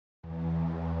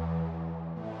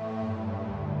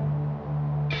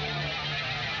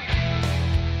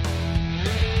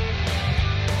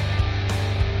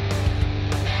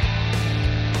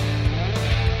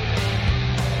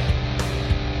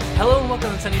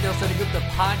Sunnydale Study Group, the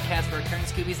podcast for returning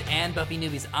Scoobies and Buffy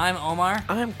newbies. I'm Omar.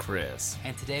 I'm Chris.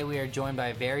 And today we are joined by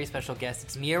a very special guest.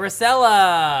 It's Mia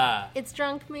Rosella. It's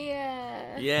Drunk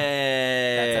Mia.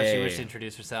 Yay. That's how she wished to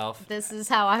introduce herself. This is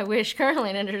how I wish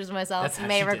currently to introduce myself. That's how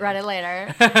May she regret did. it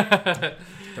later.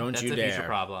 Don't That's you a dare. future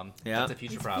problem. Yeah. That's a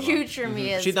future problem. Future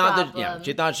Mia's She thought problem. that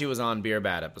she thought she was on Beer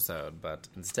Bad episode, but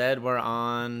instead we're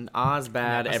on Oz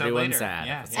Bad, Episode Everyone's later. Sad.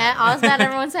 Yeah, episode. And Ozbad,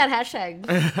 everyone said hashtag.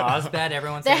 Ozbad,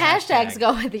 everyone The say hashtags hashtag.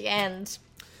 go at the end.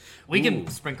 We can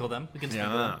sprinkle them. We can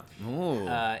sprinkle Yeah. Ooh.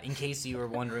 them. In case you were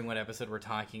wondering what episode we're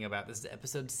talking about, this is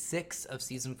episode 6 of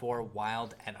season 4,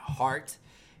 Wild at Heart.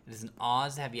 It is an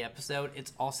Oz-heavy episode.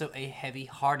 It's also a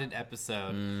heavy-hearted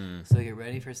episode. So get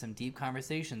ready for some deep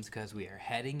conversations because we are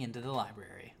heading into the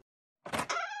library.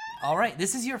 All right,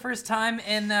 this is your first time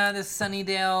in the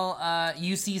Sunnydale,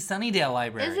 UC Sunnydale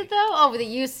library. Is it though? Oh, the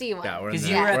UC one. Yeah, we're in, Because the,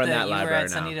 you were we're at, in that you were library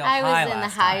at now. Sunnydale I High was in the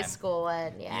last high time. school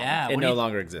one. Yeah. Yeah, It what do no you-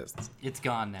 longer exists. It's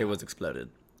gone now. It was exploded.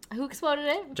 Who exploded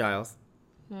it? Giles.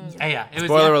 Yeah, it was.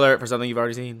 Spoiler alert for something you've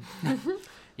already seen.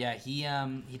 Yeah,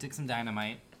 he took some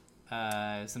dynamite,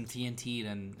 some TNT,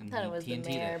 and I thought it was the TNT'd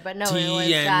mayor, it. but no, it was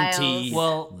Giles.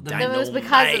 Well, the It was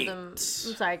because of them. I'm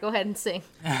sorry. Go ahead and sing.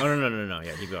 Oh, no.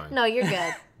 Yeah, keep going. No, you're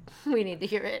good. We need to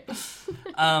hear it.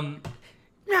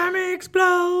 Let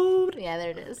explode. Yeah, there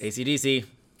it is. AC/DC.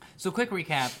 So quick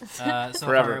recap. So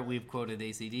Forever. far, we've quoted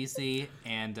AC/DC,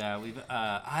 and we've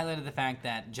highlighted the fact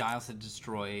that Giles had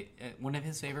destroyed one of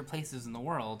his favorite places in the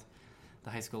world,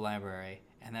 the high school library.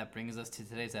 And that brings us to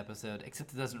today's episode,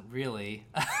 except it doesn't really.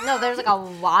 No, there's like a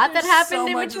lot that happened so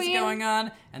in much between. is going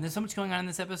on, and there's so much going on in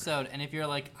this episode. And if you're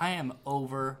like, I am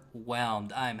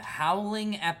overwhelmed, I'm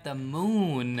howling at the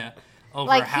moon over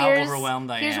Like how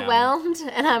overwhelmed I am. Here's whelmed,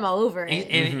 and I'm over it.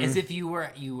 As if you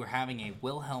were having a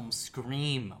Wilhelm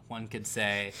scream, one could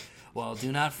say. Well,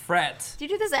 do not fret. Do you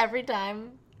do this every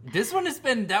time? This one has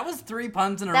been, that was 3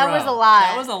 puns in a row. That was a lot.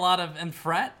 That was a lot of, and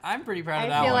fret, I'm pretty proud of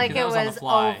that I feel one. like 'cause that it was on the was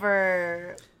fly.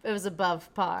 over. It was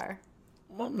above par.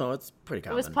 Well, no, it's pretty It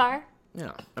common. was par.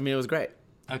 Yeah. I mean, it was great.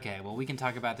 Okay, well, we can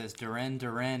talk about this Duran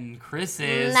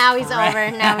Chris's Now he's over.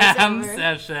 Now he's cram over.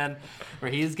 session, where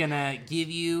he's gonna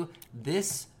give you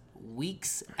this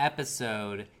week's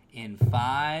episode in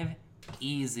 5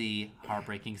 easy,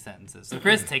 heartbreaking sentences. So,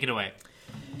 Chris, take it away.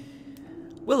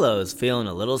 Willow's feeling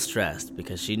a little stressed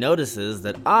because she notices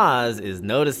that Oz is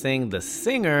noticing the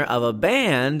singer of a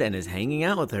band and is hanging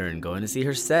out with her and going to see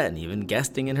her set and even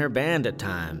guesting in her band at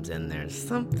times. And there's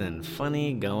something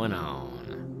funny going on.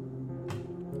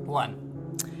 1.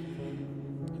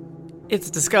 It's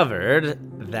discovered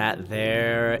that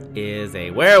there is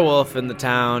a werewolf in the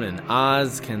town, and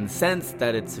Oz can sense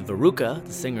that it's Veruca,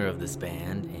 the singer of this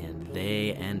band, and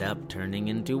they end up turning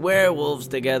into werewolves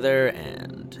together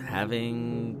and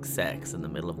having sex in the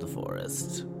middle of the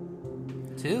forest.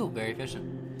 2, very efficient.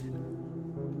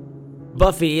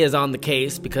 Buffy is on the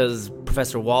case because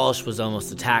Professor Walsh was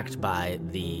almost attacked by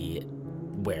the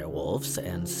werewolves,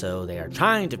 and so they are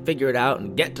trying to figure it out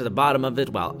and get to the bottom of it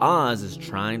while Oz is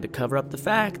trying to cover up the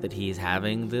fact that he's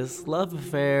having this love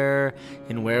affair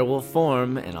in werewolf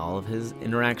form, and all of his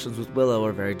interactions with Willow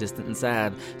are very distant and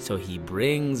sad. So he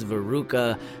brings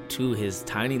Veruca to his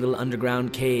tiny little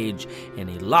underground cage, and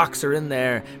he locks her in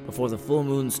there before the full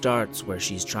moon starts, where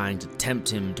she's trying to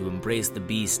tempt him to embrace the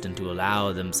beast and to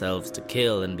allow themselves to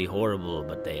kill and be horrible,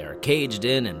 but they are caged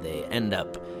in and they end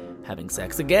up having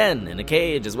sex again in a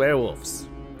cage as werewolves.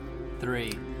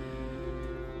 3.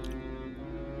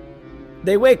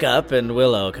 They wake up and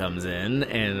Willow comes in,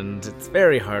 and it's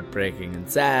very heartbreaking and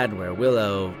sad, where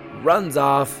Willow runs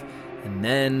off, and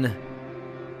then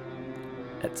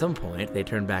at some point they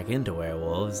turn back into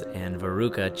werewolves, and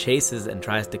Veruca chases and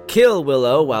tries to kill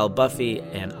Willow while Buffy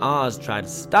and Oz try to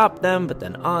stop them, but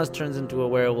then Oz turns into a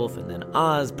werewolf, and then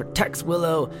Oz protects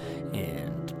Willow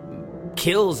and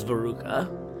kills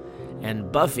Veruca.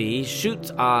 And Buffy shoots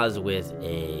Oz with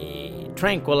a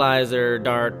tranquilizer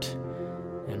dart.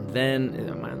 And then...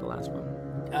 Am I on the last one?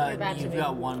 about to You've be.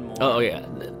 got one more. Oh, yeah.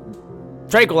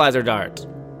 Tranquilizer dart.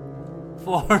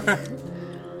 4.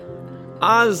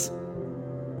 Oz,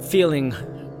 feeling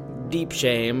deep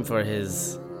shame for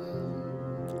his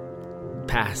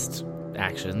past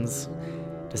actions,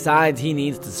 decides he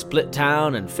needs to split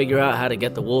town and figure out how to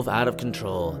get the wolf out of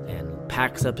control, and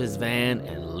packs up his van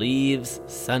and leaves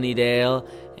Sunnydale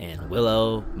and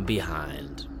Willow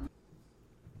behind.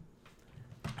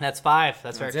 That's 5.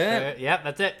 That's That's very it. Yep,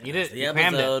 that's it. You did it. The You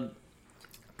crammed it. episode.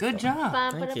 Good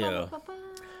job. Thank you.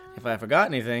 If I forgot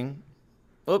anything,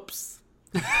 oops.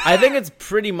 I think it's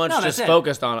pretty much No, that's just it.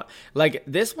 focused on, like,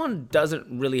 this one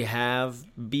doesn't really have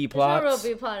B It's not plots.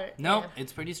 real B plot. Nope,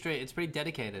 it's pretty straight. It's pretty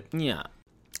dedicated. Yeah.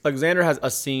 Xander has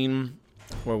a scene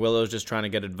where Willow's just trying to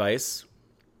get advice,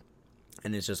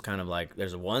 and it's just kind of like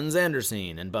there's one Xander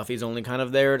scene, and Buffy's only kind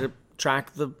of there to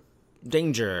track the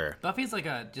danger. Buffy's like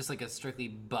a strictly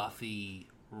Buffy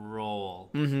role,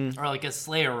 or like a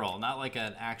Slayer role, not like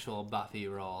an actual Buffy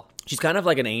role. She's kind of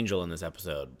like an angel in this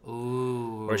episode,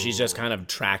 Ooh, where she's just kind of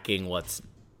tracking what's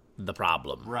the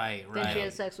problem. right. Then she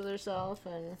has sex with herself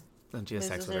and And she has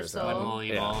sex Loses with her herself. soul. One will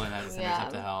evil Yeah. and that sends Yeah.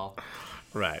 up to hell.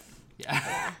 Right.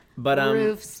 Yeah. But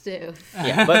roof stew.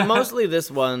 yeah, but mostly this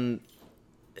one's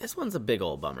a big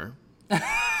old bummer.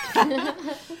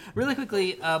 Really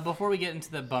quickly, before we get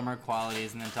into the bummer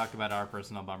qualities and then talk about our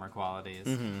personal bummer qualities.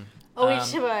 Oh, we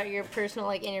should about your personal,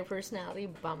 like in your personality,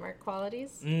 bummer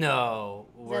qualities. No,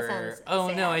 sounds no,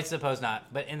 sad. I suppose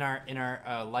not. But in our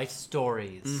life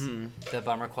stories, the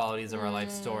bummer qualities of our life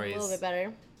A stories. little bit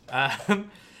better.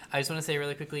 I just want to say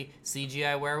really quickly,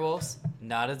 CGI werewolves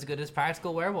not as good as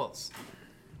practical werewolves.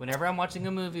 Whenever I'm watching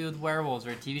a movie with werewolves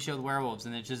or a TV show with werewolves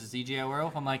and it's just a CGI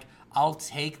werewolf, I'm like, I'll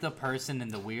take the person in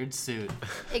the weird suit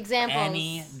Examples.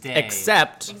 any day.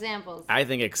 Except Examples.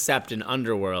 except in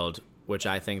Underworld, which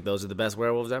I think those are the best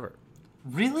werewolves ever.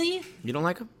 Really? You don't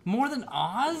like them? More than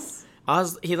Oz?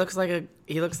 Oz, he looks like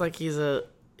he's a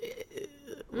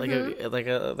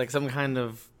like some kind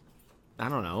of, I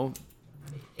don't know,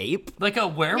 ape. Like a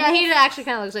werewolf? Yeah, he actually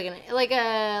kind of looks like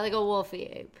a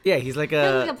wolfy ape. Yeah, he's like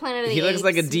looks like a Planet of the he looks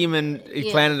like a Apes. demon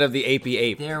Yeah. Planet of the Apey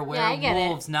ape. They're Yeah, I get it.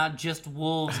 werewolves, not just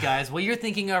wolves, guys. What you're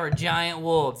thinking of are giant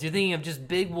wolves. You're thinking of just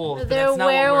big wolves. But They're that's not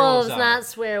werewolves, what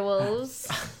werewolves not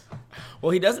swearwolves. Well,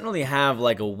 he doesn't really have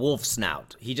like a wolf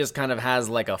snout. He just kind of has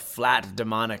like a flat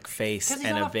demonic face are.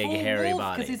 and a big hairy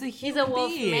body. Because He's a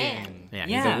wolf man. Yeah,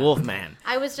 he's a wolf man.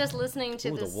 I was just listening to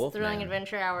Ooh, the this wolf thrilling man.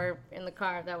 adventure hour in the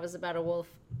car that was about a wolf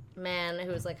man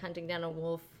who was like hunting down a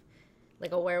wolf,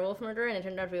 like a werewolf murderer, and it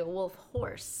turned out to be a wolf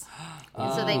horse.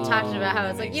 And so they talked about how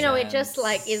it's like, makes you know, it just sense.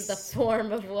 like is the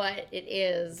form of what it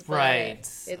is. But Right,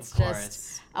 It's of just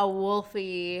course. a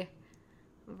wolfy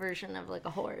version of like a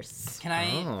horse. Can I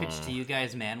Oh. pitch to you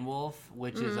guys Man Wolf,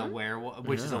 which is a werewolf,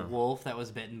 which is a wolf that was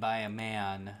bitten by a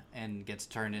man and gets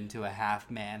turned into a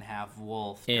half man, half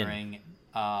wolf In. during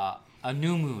a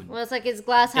new moon. Well, it's like, is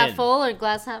glass half In. full or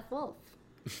glass half full?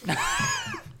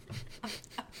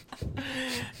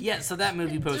 Yeah, so that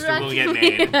movie poster Drunk will get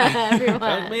me made. up, everyone.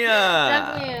 Fuck me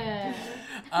up. Drunk me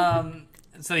up.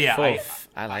 So yeah, Wolf.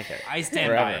 I like it. I stand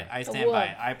Forever. by it. I stand wolf. by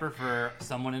it. I prefer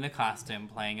someone in a costume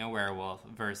playing a werewolf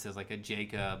versus like a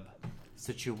Jacob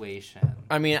situation.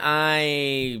 I mean,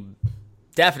 I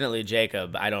definitely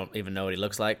Jacob. I don't even know what he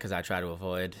looks like because I try to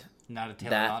avoid. Not a Taylor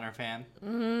That- Lautner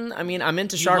fan. I mean, I'm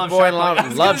into You Shark love Boy Shark and Boy. I Lava.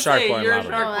 was Love gonna Shark say, Boy and you're a Lava.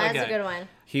 Shark Oh, Boy that's guy. a good one.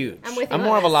 Huge. I'm with you I'm on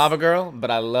more of a this. lava girl, but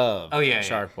I love Oh, yeah, yeah.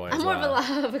 Shark Boy as I'm more of a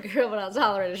well. lava girl, but I'll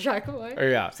tolerate a shark boy.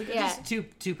 Yeah. So Yeah. there's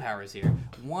two powers here.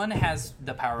 One has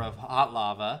the power of hot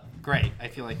lava. Great. I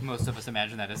feel like most of us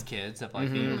imagine that as kids, of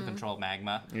like being able to control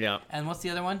magma. Yeah. And what's the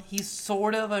other one? He's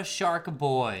sort of a shark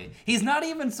boy. He's not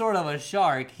even sort of a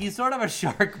shark. He's sort of a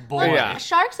shark boy. Yeah.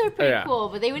 Sharks are pretty Yeah. cool,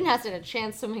 but they wouldn't have to a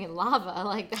chance swimming in lava.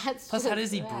 Like that's. Plus, just how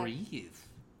does he bad. breathe?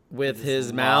 With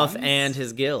his mouth lungs? and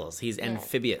his gills. He's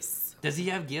amphibious. Does he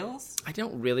have gills? I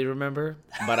don't really remember,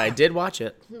 but I did watch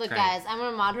it. Look, Great. guys, I'm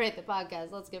gonna moderate the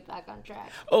podcast. Let's get back on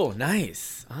track. Oh,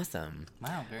 nice. Awesome.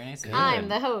 Wow, very nice. Good. I'm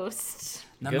the host.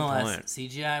 Nonetheless, point.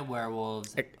 CGI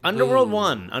werewolves. Underworld boo.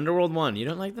 1. Underworld 1. You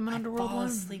don't like them in Underworld Fall 1?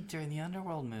 asleep during the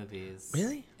Underworld movies.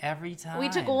 Really? Every time. We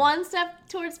took one step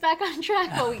towards back on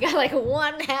track, but we got like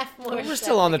one half more. We're step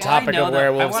still on the to go. topic of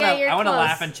werewolves. Yeah, you're I want to close.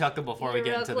 laugh and chuckle before we You're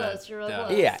get real into close, the. you're real the-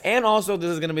 close. Yeah, and also this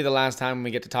is going to be the last time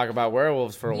we get to talk about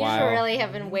werewolves for a You while. really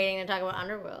have been waiting to talk about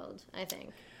Underworld, I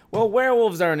think. Well,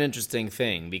 werewolves are an interesting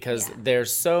thing because Yeah. they're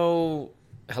so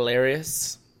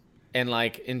hilarious, and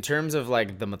like in terms of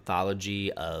like the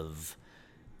mythology of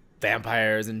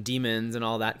vampires and demons and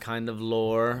all that kind of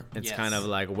lore, it's Yes. kind of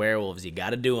like werewolves. You got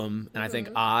to do them, and I think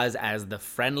Mm-hmm. Oz as the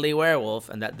friendly werewolf,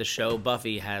 and that the show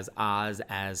Buffy has Oz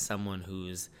as someone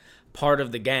who's part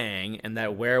of the gang, and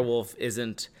that werewolf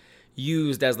isn't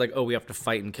used as like, oh, we have to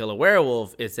fight and kill a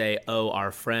werewolf. It's a, oh,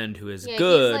 our friend who is Yeah,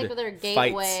 good he's like their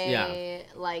fights. gateway,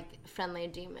 like friendly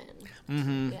demon.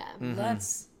 Mm-hmm. Yeah.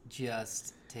 Let's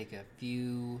just take a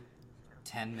few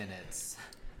 10 minutes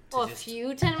Well, a just-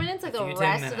 few 10 minutes, like the few 10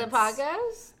 rest of the minutes.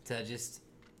 podcast. to just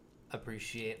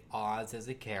appreciate Oz as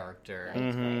a character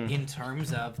Mm-hmm. in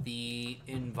terms of the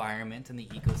environment and the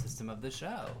ecosystem of the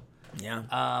show.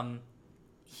 Yeah.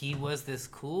 He was this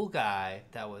cool guy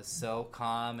that was so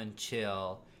calm and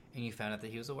chill, and you found out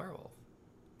that he was a werewolf.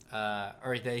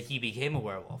 Or that he became a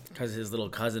werewolf. Because his little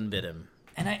cousin bit him.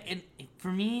 And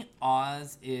for me,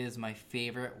 Oz is my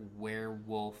favorite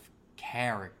werewolf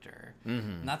character.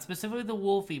 Not specifically the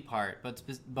wolfy part,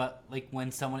 but like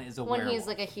when someone is a When werewolf. he's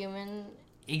like a human.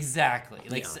 Exactly.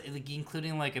 Like, Yeah. like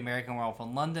including like American Werewolf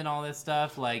in London, all this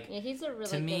stuff. Like, Yeah, he's a really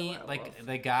to good me, werewolf. like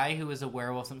the guy who is a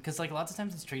werewolf, because like lots of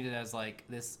times it's treated as like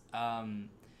this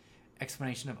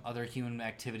explanation of other human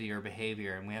activity or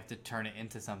behavior, and we have to turn it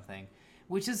into something,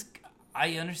 which is,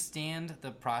 I understand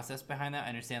the process behind that. I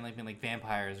understand like being like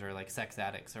vampires or like sex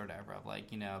addicts or whatever, of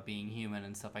like, you know, being human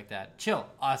and stuff like that. Chill,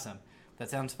 awesome, that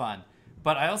sounds fun.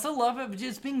 But I also love it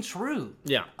just being true.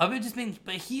 Yeah. Of it just being,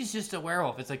 but he's just a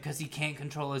werewolf. It's like because he can't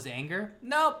control his anger.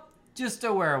 Nope, just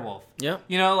a werewolf. Yeah.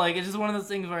 You know, like it's just one of those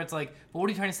things where it's like, but what are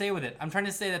you trying to say with it? I'm trying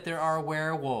to say that there are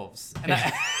werewolves.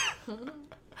 And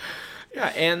Yeah,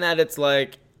 and that it's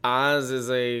like Oz is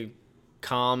a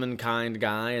calm and kind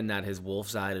guy, and that his wolf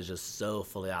side is just so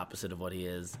fully opposite of what he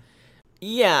is.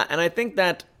 Yeah, and I think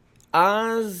that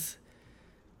Oz...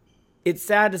 It's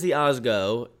sad to see Oz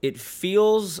go. It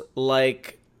feels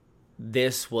like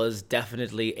this was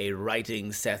definitely a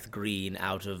writing Seth Green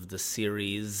out of the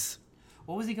series.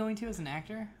 what was he going to as an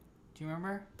actor? Do you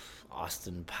remember?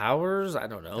 Austin Powers? I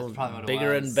don't know. That's probably what it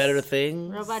Bigger was. and better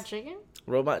things. Robot Chicken?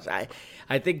 Robots.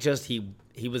 I think just he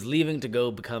was leaving to go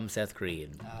become Seth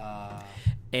Green.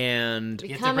 And You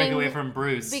have to break Becoming- away from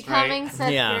Bruce, Becoming right?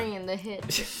 Seth Yeah. Green, the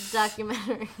hit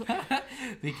documentary.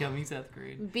 Becoming Seth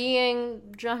Green. Being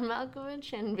John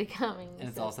Malkovich and becoming And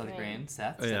it's all Seth Green.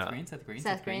 Seth Yeah. Green, Seth Green,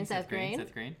 Seth Green, Seth Green,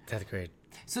 Seth Green. that's great.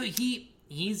 So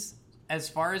he's, as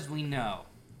far as we know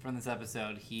from this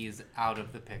episode, he's out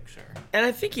of the picture. And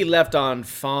I think he left on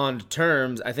fond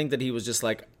terms. I think that he was just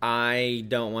like, I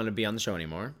don't want to be on the show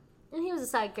anymore. And he was a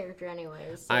side character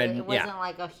anyways, so I- it wasn't yeah.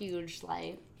 like a huge,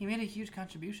 like... He made a huge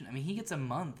contribution. I mean, he gets a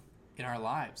month in our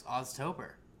lives,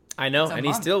 Oztober. I know, It's a and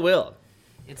he month. still will.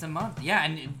 It's a month, yeah,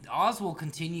 and Oz will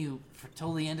continue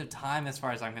till the end of time, as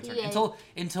far as I'm concerned. Yeah.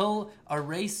 Until a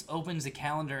race opens a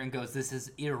calendar and goes, "This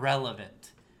is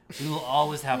irrelevant." We will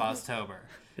always have Oztober.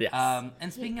 Yes.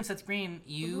 And speaking of Seth Green,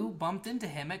 you bumped into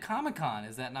him at Comic-Con.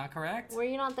 Is that not correct? Were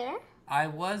you not there? I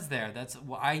was there.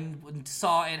 I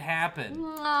saw it happen. You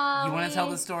want to tell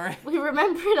the story? We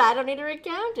remember it. I don't need to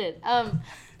recount it.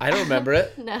 I don't remember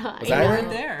it. No, Was I I You know. weren't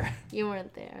there. You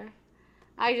weren't there.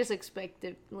 I just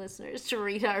expected listeners to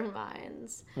read our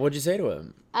minds. What'd you say to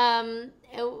him?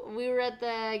 We were at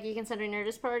the Geek and Sundry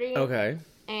Nerdist party. Okay.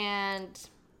 And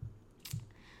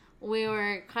we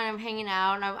were kind of hanging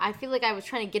out, and I feel like I was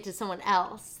trying to get to someone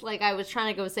else. Like, I was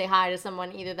trying to go say hi to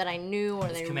someone either that I knew or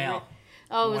they Kumail.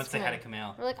 Oh, it We was want to say hi to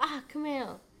Kumail. Kumail. We're like,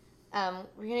 Kumail.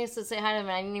 We're going to say hi to him,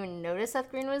 and I didn't even notice Seth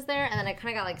Green was there, and then I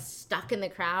kind of got, like, stuck in the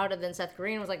crowd, and then Seth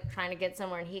Green was, like, trying to get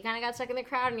somewhere, and he kind of got stuck in the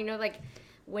crowd, and you know, like,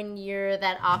 when you're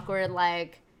that awkward,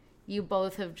 like, you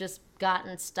both have just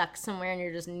gotten stuck somewhere, and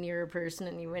you're just near a person,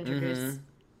 and you introduce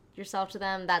yourself to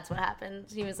them, that's what happened.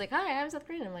 He was like, "Hi, I'm Seth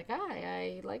Green." I'm like, "Hi,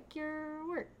 I like your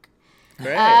work."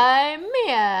 Great. I'm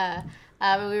Mia.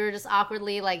 We were just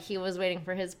awkwardly, like, he was waiting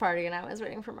for his party, and I was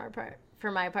waiting for my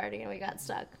party, and we got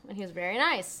stuck. And he was very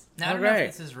nice. Now, I don't Oh, know great.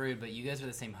 if this is rude, but you guys are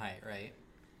the same height, right?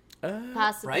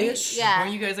 Possibly. Right? Yeah.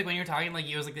 Were you guys like when you were talking like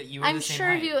you was like that you were I'm the same sure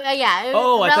height? you, yeah. It was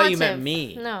Oh, I thought you relative. meant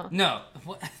me. No. No.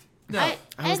 What? No.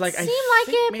 I was it like, I seemed think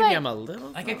like it, maybe but I'm a little.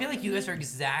 Like I feel like you guys are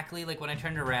exactly like when I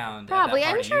turned around. probably. At that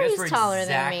I'm party, sure you guys he's were taller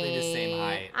exactly than me. the same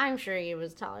height. I'm sure he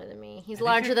was taller than me. He's think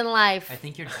larger you're- than life. I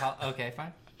think you're tall. Okay,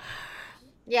 fine.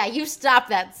 Yeah, you stop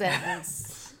that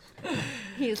sentence.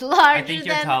 He's larger I think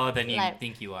you're than taller than you life.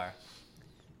 think you are.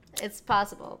 It's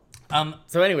possible.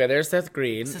 So anyway, there's Seth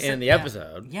Green So in the yeah.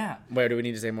 episode. Yeah. Where do we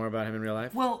need to say more about him in real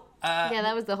life? Well, Yeah,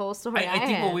 that was the whole story. I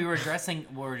think had. what we were addressing,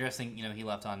 you know, he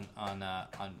left on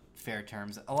fair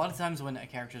terms. A lot of times when a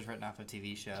character is written off a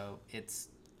TV show, it's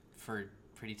for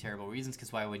pretty terrible reasons.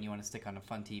 Because why wouldn't you want to stick on a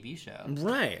fun TV show?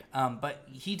 Right. But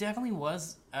he definitely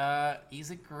was.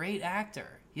 He's a great actor.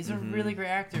 He's a really great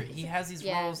actor. He has these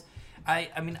Yeah. roles. I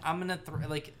mean, I'm gonna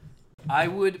I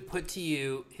would put to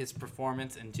you his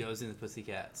performance in Josie and the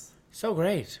Pussycats. So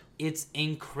great. It's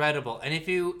incredible. And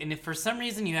if for some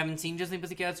reason you haven't seen Josie and the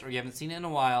Pussycats or you haven't seen it in a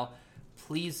while,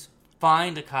 please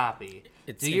find a copy.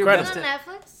 It's Do your incredible. Is it best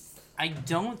on to- Netflix? I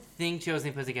don't think Josie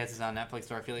and the Pussycats is on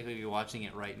Netflix, or I feel like we'd be watching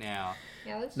it right now.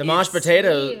 Yeah, let's The see. Mosh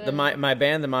Potatoes, Steven. my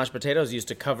band, the Mosh Potatoes, used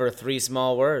to cover 3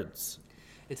 small words.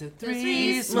 It's a three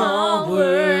three small small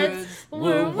words words. were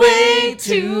We're way way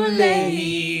too too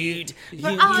late. late. For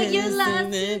all your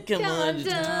lies to come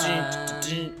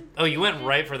done. Oh, you went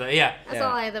right for that. Yeah. That's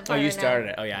all I had the Oh, part you of now. started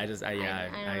it. Oh, yeah. I don't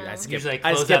know. skipped. Usually I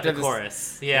I close skipped out the to this-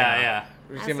 chorus. Yeah.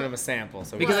 We're just giving him a sample.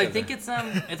 So Because we I said think that. it's I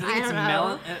think I it's don't Mel.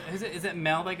 know. Is it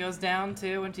Mel that goes down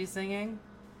too when she's singing?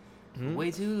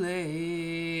 Way too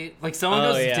late. Like someone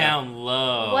goes down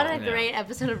low. What a great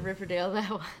episode of Riverdale that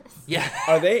was. Yeah.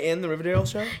 Are they in the Riverdale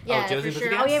show? Yeah, Josie for sure.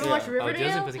 Pussycats? Oh, you haven't Yeah. watched Riverdale?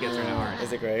 Josie and Pussycats are now ours.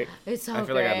 Is it great? It's so I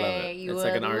feel like I'd love great. it. You It's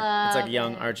like would it's love like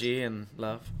young it. Archie and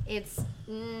love. It's.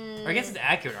 Or I guess it's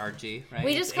accurate Archie, right?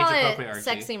 We It's just call age-appropriate it Archie.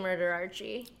 Sexy Murder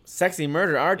Archie. Sexy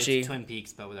Murder Archie. It's Twin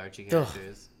Peaks, but with Archie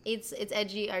characters. It's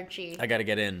edgy Archie. I gotta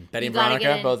get in. Betty You and gotta get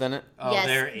Veronica in. both in it. Oh, yes,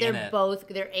 they're in it.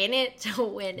 They're in it to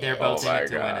win They're it. both in it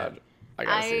to win it. I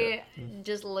gotta see it. I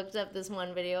just looked up this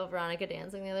one video of Veronica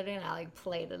dancing the other day, and I like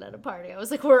played it at a party. I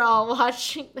was like, "We're all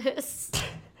watching this."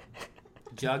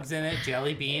 Jug's in it.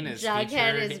 Jelly Bean is Jughead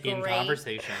featured is in great.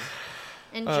 conversation.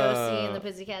 And Josie and the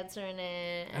Pussycats are in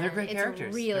it. And they're great it's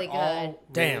characters. really They're all good.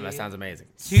 Damn, really- that sounds amazing.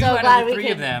 Two So out glad of the we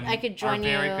three of could. them I could join are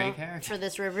very you great characters. for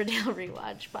this Riverdale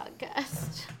rewatch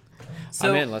podcast.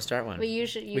 So, I'm in. Let's start one. But you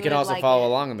should. You We can would also like follow it.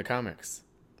 along in the comics.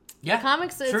 yeah, The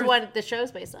comics is truth. what the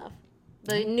show's based off.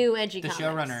 The new edgy the comics.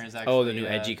 showrunner is actually. Oh, the new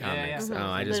edgy yeah, yeah, comics. yeah.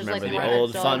 Oh, I There's, just like, remember the more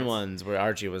old fun adults. ones where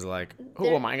Archie was like, "Who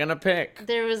There- am I gonna pick?"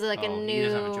 There was like Oh, a he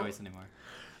doesn't have a new. choice anymore.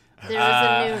 There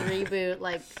was a new reboot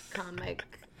like comic.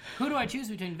 Who do I choose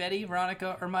between Betty,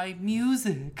 Veronica, or my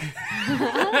music?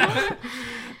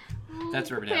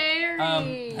 That's Riverdale.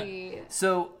 Perry.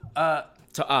 So, To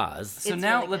Oz. So It's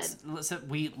now really let's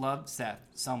we loved Seth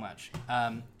so much.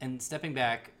 And stepping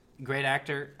back, great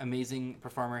actor, amazing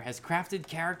performer, has crafted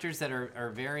characters that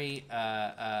are very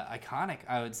iconic.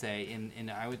 I would say in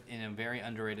a very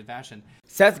underrated fashion.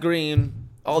 Seth Green.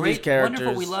 All these Great, characters.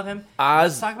 wonderful. We love him. Oz.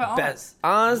 Let's talk about Oz.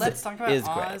 Oz Let's talk about is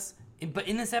Oz. But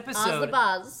in this episode,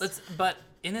 Boz. But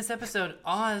in this episode,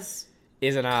 Oz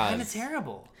Is an Oz. kind of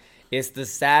terrible. It's the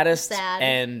saddest Sad.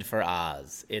 end for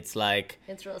Oz. It's like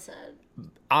It's real sad.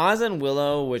 Oz and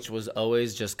Willow, which was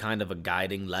always just kind of a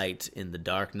guiding light in the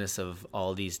darkness of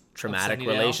all these traumatic Sunnydale?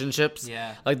 relationships.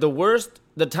 Yeah. Like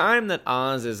the time that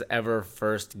Oz is ever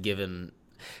first given,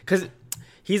 because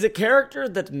he's a character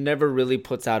that never really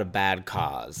puts out a bad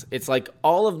cause. It's like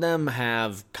all of them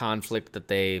have conflict that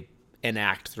they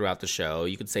enact throughout the show.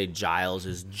 You could say Giles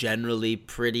is generally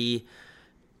pretty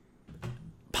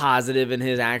positive in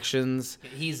his actions.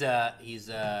 He's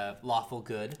lawful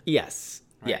good. Yes.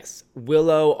 Right. Yes.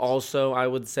 Willow also, I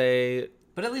would say.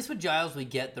 But at least with Giles, we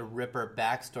get the Ripper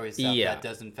backstory stuff Yeah. that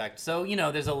does infect. So,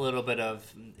 there's a little bit of,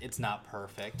 it's not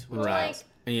perfect. With Right. Giles.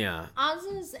 Yeah.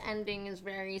 Oz's ending is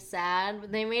very sad,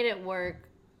 but they made it work,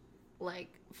 like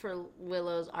for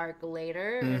Willow's arc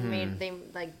later. They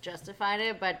like justified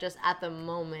it, but just at the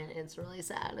moment, it's really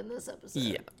sad in this episode.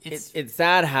 Yeah. It's- It's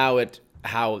sad how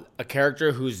a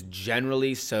character who's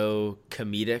generally so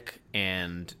comedic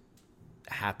and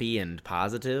happy and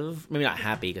positive. Maybe not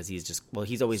happy because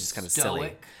he's always just kind of silly.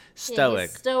 Stoic. Yeah, Stoic.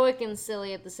 he's stoic and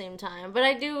silly at the same time. But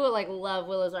I do like love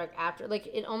Willow's arc after. Like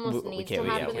it almost We needs can't- to we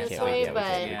happen can't- this we way, can't- we but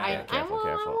can't- yeah, I careful, won't.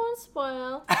 careful. I won't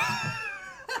spoil.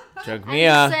 Joke I'm me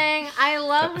just saying, I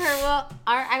love her. Well,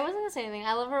 I wasn't gonna say anything.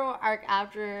 I love her arc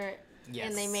after, Yes.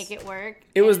 and they make it work.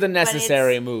 It was the And- but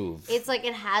necessary move. It's like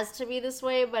it has to be this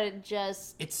way, but it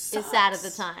just It is sad at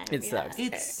the sucks. time. It yeah. sucks.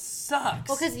 It sucks.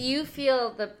 Well, because you feel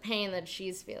the pain that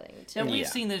she's feeling too. And we've Yeah.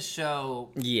 seen this show,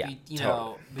 Yeah,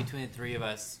 between the three of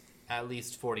us, at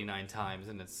least 49 times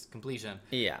in its completion.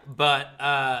 Yeah. But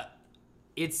I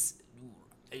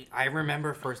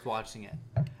remember first watching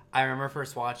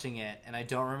it. And I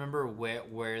don't remember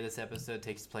where this episode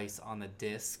takes place on the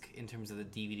disc in terms of the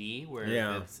DVD, where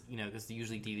Yeah. it's, because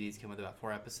usually DVDs come with about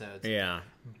 4 episodes. Yeah.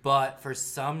 But for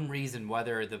some reason,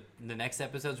 whether the next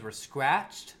episodes were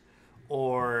scratched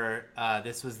or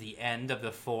this was the end of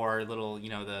the 4 little,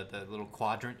 the little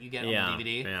quadrant you get Yeah, on the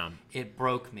DVD, yeah. it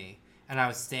broke me. And I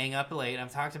was staying up late.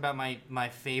 I've talked about my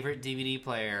favorite DVD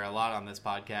player a lot on this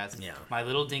podcast. Yeah. My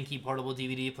little dinky portable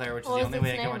DVD player, which is What the was only its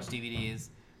way I can name? watch DVDs.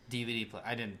 DVD player.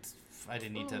 I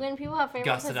didn't need to. When people have favorite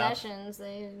guss it up. possessions,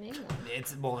 they name them.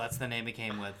 That's the name it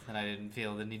came with, and I didn't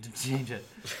feel the need to change it.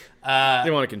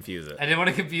 Didn't want to confuse it. I didn't want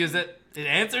to confuse it. It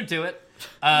answered to it.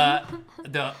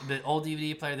 The old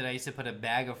DVD player that I used to put a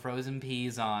bag of frozen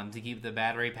peas on to keep the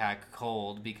battery pack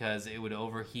cold because it would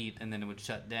overheat and then it would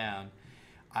shut down.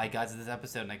 I got to this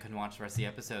episode and I couldn't watch the rest of the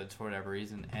episodes for whatever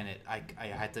reason, and I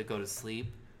had to go to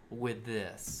sleep with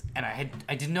this, and I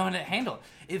didn't know how to handle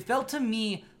it. It felt to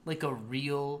me like a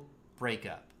real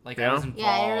breakup. Like I Yeah? was involved.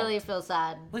 Yeah, it really feels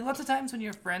sad. Like lots of times when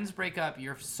your friends break up,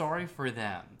 you're sorry for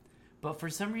them. But for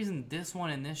some reason, this one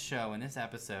in this show, in this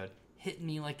episode, hit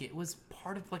me like it was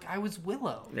part of, like I was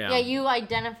Willow. Yeah, you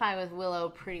identify with Willow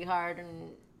pretty hard,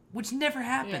 and which never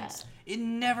happens. Yeah. It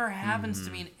never happens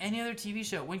to me in any other TV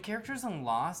show. When characters in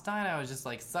Lost died, I was just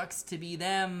like, sucks to be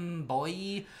them,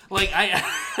 boy. Like, I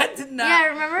did not. Yeah,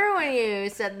 remember when you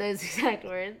said those exact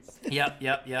words? Yep.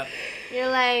 You're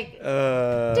like,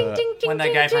 Uh, ding, ding, ding, When that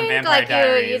ding, guy from ding. Vampire Like you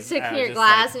Diaries, took I was your just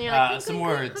glass like, and you're like, some clink,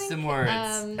 words, clink, some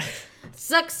clink. words.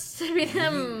 Sucks to be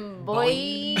them,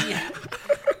 boy.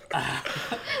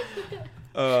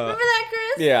 Remember that,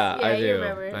 Chris? yeah, I you do.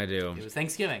 remember. I do. It was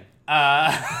Thanksgiving.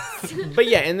 But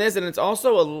yeah, in this, and it's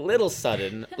also a little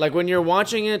sudden. Like when you're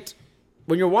watching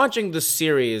the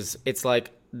series, it's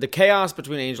like the chaos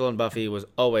between Angel and Buffy was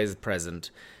always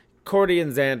present. Cordy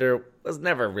and Xander was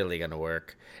never really gonna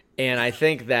work, and I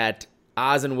think that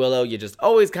Oz and Willow you just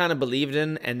always kind of believed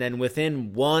in, and then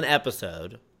within one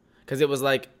episode, because it was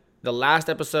like the last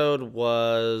episode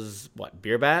was what,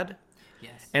 Beer Bad?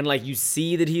 Yes. And like you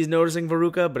see that he's noticing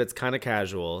Veruca, but it's kind of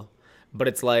casual. But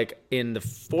it's like in the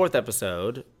fourth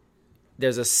episode,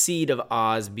 there's a seed of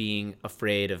Oz being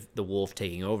afraid of the wolf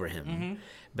taking over him. Mm-hmm.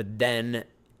 But then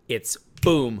it's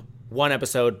boom, one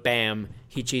episode, bam,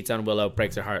 he cheats on Willow,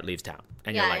 breaks her heart, leaves town.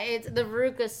 And Yeah, you're like, it's the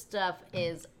Veruca stuff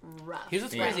is rough. Here's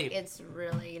what's Like, crazy. it's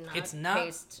really It's not-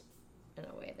 paced in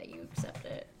a way that you accept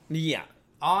it. yeah.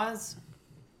 Oz,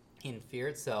 in Fear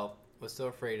itself, was so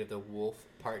afraid of the wolf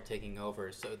part taking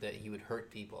over so that he would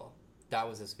hurt people. That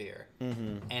was his fear.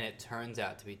 Mm-hmm. And it turns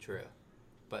out to be true,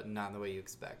 but not the way you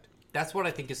expect. That's what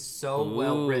I think is so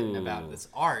well written about this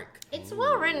arc. It's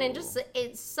well written.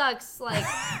 It sucks. Like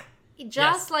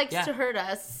Joss likes yeah. to hurt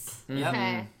us. Yep.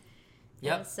 Okay.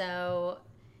 Yep. And so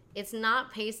it's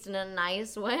not paced in a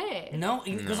nice way. No,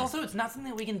 because also it's not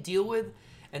something that we can deal with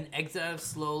and exit out of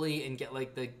slowly and get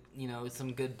like the,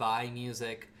 some goodbye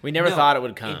music. We never thought it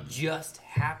would come. It just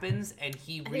happens, and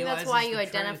he I think realizes that's why you the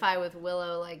truth. identify with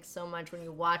Willow like so much when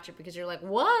you watch it, because you're like,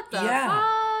 what the Yeah.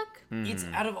 fuck? It's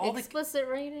out of all the Explicit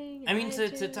rating. I mean, to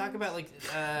iTunes. talk about, like,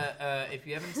 if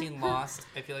you haven't seen Lost,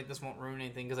 I feel like this won't ruin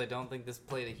anything because I don't think this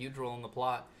played a huge role in the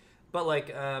plot. But,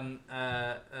 like,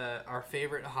 our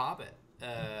favorite Hobbit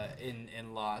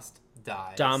in Lost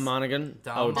dies. Dom Monaghan.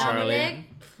 Dom Charlie. Dominic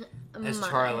As Monaghan.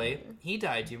 Charlie. He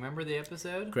died. Do you remember the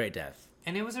episode? Great death.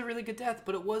 And it was a really good death,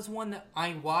 but it was one that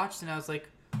I watched and I was like,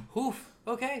 oof,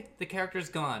 okay, the character's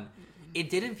gone. It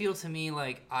didn't feel to me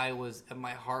like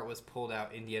my heart was pulled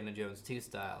out Indiana Jones 2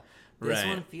 style. This Right.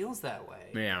 one feels that way.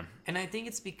 Yeah. And I think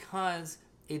it's because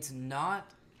it's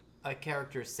not a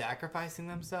character sacrificing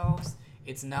themselves.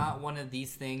 It's not one of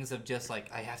these things of just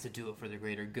like, I have to do it for the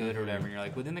greater good or whatever. And you're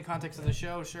like, within the context of the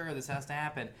show, sure, this has to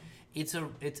happen.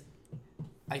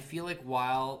 I feel like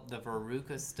while the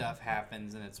Veruca stuff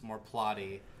happens and it's more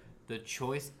plotty, the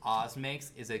choice Oz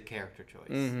makes is a character choice.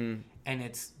 Mm-hmm. And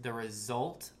it's the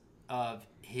result of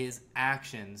his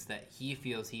actions that he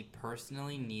feels he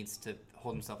personally needs to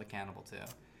hold himself accountable to.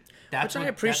 Which I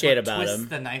appreciate that's what about twists him.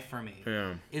 the knife for me.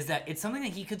 Yeah. Is that it's something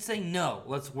that he could say, no,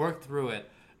 let's work through it.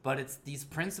 But it's these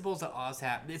principles that Oz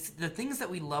has. It's the things that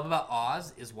we love about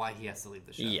Oz is why he has to leave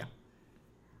the show. Yeah.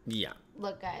 Yeah.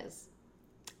 Look, guys,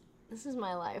 this is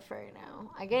my life right now.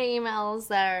 I get emails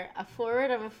that are a forward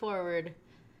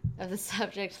of the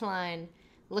subject line,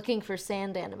 looking for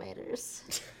sand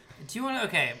animators. Do you want to?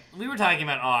 Okay, we were talking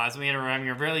about Oz. We were having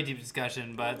a really deep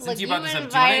discussion, but Look, since you brought you this up,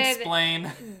 do you want to invited-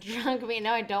 explain? Drunk me.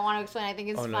 No, I don't want to explain. I think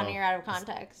it's Oh, no. funnier out of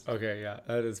context. Okay, yeah.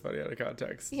 That is funny out of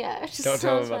context. Yeah. It just Don't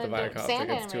tell sounds them about fun. the Viacom Sand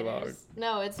thing, it's too long. animators.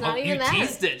 No, it's Oh, not you even that.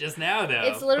 teased it just now, though.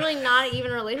 It's literally not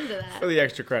even related to that. For the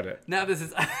extra credit. Now this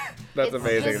is. That's It's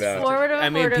amazing, just though. forward of I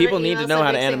mean, forward of people an need to email know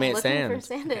how to subject saying, animate looking sand. For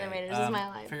sand animators. This is my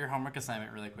life. For your homework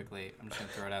assignment, really quickly, I'm just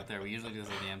gonna throw it out there. We usually do this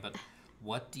at the end, but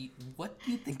what do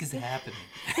you think is happening?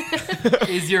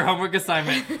 Is your homework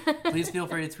assignment? Please feel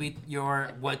free to tweet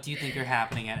your what do you think are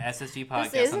happening at SSG Podcast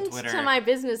This on isn't Twitter. to my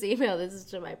business email. This is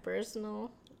to my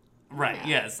personal. Right,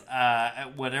 Yeah.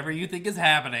 yes. Whatever you think is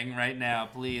happening right now,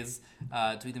 please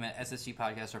tweet them at SSG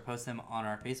Podcast or post them on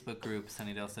our Facebook group,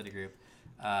 Sunnydale Study Group,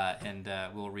 and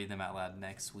we'll read them out loud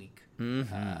next week.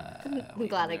 I'm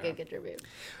glad I could contribute.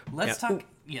 Let's Yeah. talk.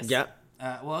 Yes. Yeah.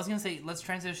 Well, I was going to say, let's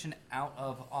transition out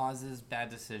of Oz's bad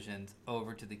decisions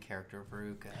over to the character of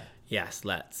Veruca. Yes,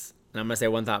 let's. And I'm going to say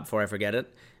one thought before I forget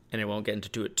it, and I won't get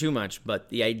into it too much, but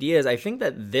the idea is I think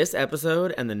that this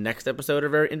episode and the next episode are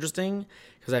very interesting,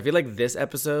 because I feel like this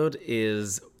episode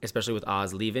is, especially with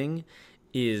Oz leaving,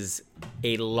 is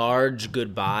a large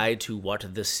goodbye to what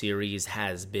the series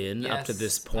has been up to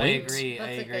this point. I agree. That's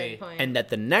I a agree. good point. And that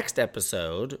the next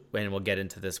episode, and we'll get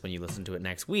into this when you listen to it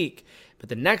next week, but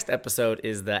the next episode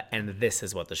is and this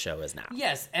is what the show is now.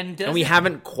 Yes, and does And we it-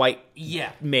 haven't quite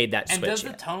yeah made that And switch does the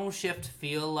yet. tonal shift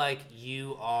feel like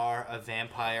you are a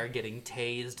vampire getting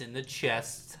tased in the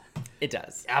chest? It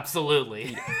does.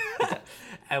 Absolutely.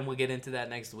 And we'll get into that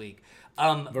next week.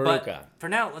 Veruca. But for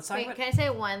now, let's talk Wait, about... can I say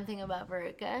one thing about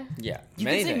Veruca? Yeah. You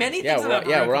can say many Yeah, things about Veruca.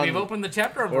 yeah, we're on, We've opened the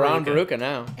chapter of we're Veruca. on Veruca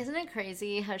now. Isn't it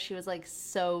crazy how she was like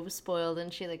so spoiled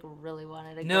and she like really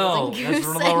wanted a No, golden that's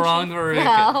goose the and wrong she Veruca.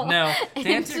 fell No, to answer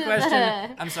your into question,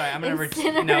 the I'm sorry, I'm going to...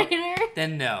 incinerator?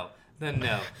 Then no.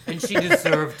 And she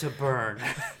deserved to burn.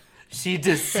 She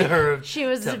deserved She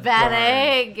was to a bad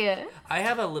burn. egg. I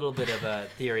have a little bit of a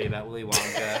theory about Willy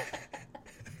Wonka.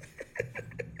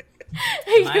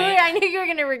 I knew you were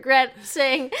gonna regret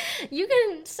saying. You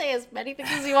can say as many things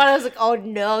as you want. I was like, oh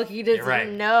no, he doesn't right.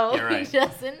 know. You're right. He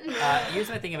doesn't know. Here's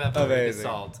my thing about Veruca Amazing.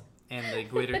 Salt and the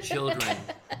greater children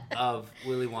of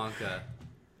Willy Wonka.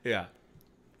 Yeah.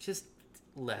 Just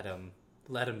let him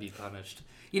be punished.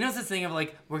 You know, it's this thing of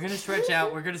like, we're gonna stretch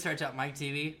out Mike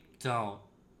TV.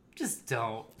 Just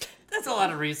don't. That's a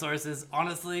lot of resources.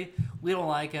 Honestly, we don't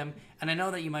like him. And I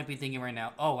know that you might be thinking right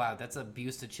now, oh wow, that's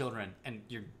abuse to children. And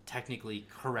you're technically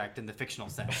correct in the fictional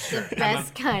sense. Sure.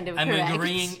 Best kind of I'm correct.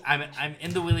 agreeing. I'm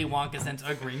in the Willy Wonka sense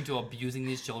agreeing to abusing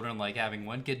these children, like having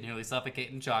one kid nearly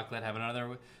suffocate in chocolate, have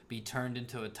another be turned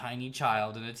into a tiny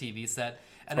child in a TV set,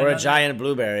 and Or a another- giant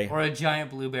blueberry. or a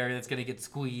giant blueberry that's gonna get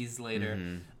squeezed later.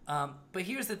 Mm-hmm. But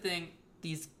here's the thing: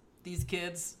 these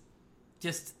kids,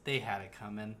 just they had it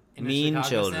coming. In Mean a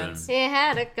Chicago children. sense, He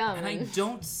had it and I coming.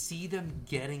 don't see them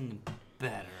getting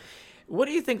better. What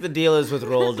do you think the deal is with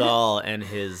Roald Dahl and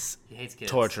his He hates kids.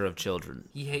 torture of children?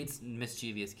 He hates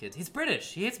mischievous kids. He's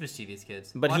British. He hates mischievous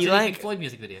kids. But Watch he any like- Pink Floyd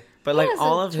music video. But He like doesn't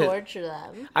all of his, torture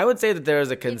them. I would say that there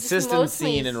is a just consistent mostly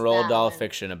scene in Roald Dahl Stalin.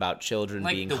 fiction about children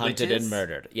Like being the hunted witches? and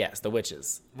murdered. Yes, the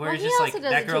witches. Where Well, it's he just also like,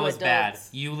 does that it girl to is bad. adults.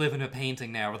 You live in a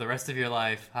painting now for the rest of your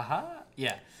life. Haha.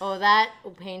 Yeah. Oh, that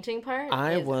painting part.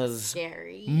 I is was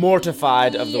scary.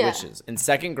 Mortified of the Yeah. witches. In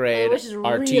second grade, which is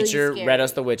our really teacher scary. read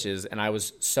us the witches, and I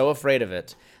was so afraid of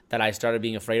it that I started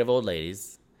being afraid of old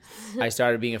ladies. I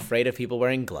started being afraid of people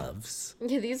wearing gloves.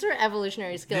 Yeah, these are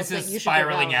evolutionary skills This that is you should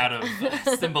spiraling develop. out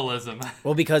of symbolism.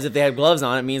 Well, because if they had gloves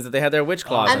on, it means that they had their witch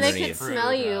claws And they could underneath.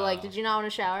 smell you. True. Like, did you not want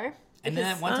to shower? And then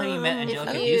that one time you met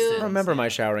Angelica you- Houston. I remember my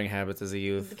showering habits as a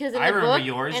youth. Because in I the remember book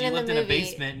yours. and You in the lived in a movie-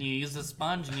 basement and you used a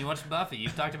sponge and you watched Buffy.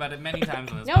 You've talked about it many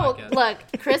times on this No, podcast. look,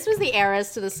 Chris was the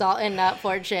heiress to the salt and nut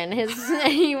fortune.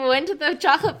 He went to the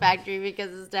chocolate factory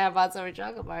because his dad bought so many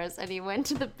chocolate bars, and he went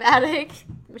to the Paddock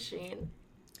machine.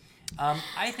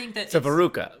 I think that So it's-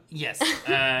 Veruca Yes.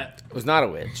 was not a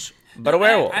witch, but a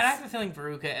werewolf. I have a feeling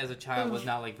Veruca as a child was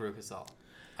not like Veruca Salt.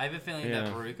 I have a feeling that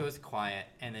Yeah. Veruca was quiet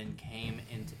and then came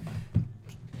into...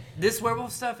 This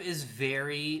werewolf stuff is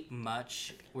very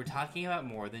much... We're talking about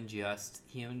more than just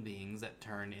human beings that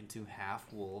turn into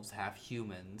half wolves, half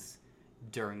humans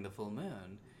during the full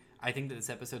moon. I think that this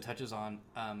episode touches on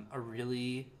a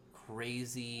really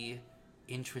crazy,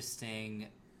 interesting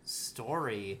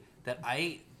story that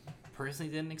I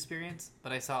personally didn't experience,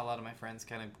 but I saw a lot of my friends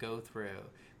kind of go through,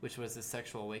 which was the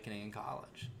sexual awakening in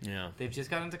college. Yeah. They've just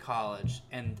gotten into college,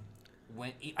 and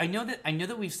when I know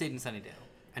that we've stayed in Sunnydale.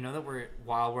 I know that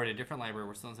while we're at a different library,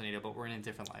 we're still in Sunnydale, but we're in a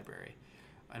different library,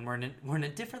 and we're in a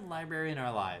different library in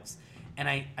our lives. And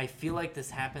I feel like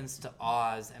this happens to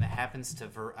Oz, and it happens to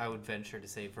I would venture to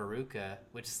say Veruca,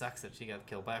 which sucks that she got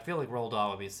killed. But I feel like Roald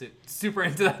Dahl would be super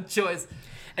into that choice.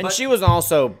 And But she was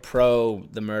also pro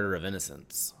the murder of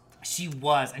innocents. she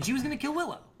was going to kill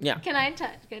Willow. Yeah. Can I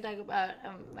talk about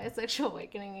my sexual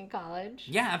awakening in college?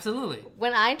 Yeah, absolutely.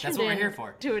 When I turned what we're here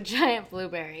for. to a giant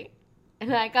blueberry,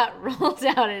 and I got rolled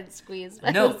out and squeezed.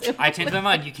 by No, the super- I changed my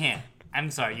mind. You can't. I'm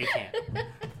sorry, you can't.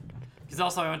 Because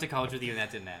also I went to college with you, and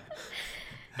that didn't happen.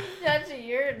 Not to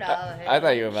your knowledge. I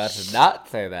thought you were about to not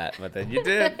say that, but then you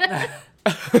did. I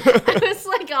was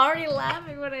like already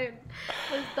laughing when I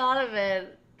thought of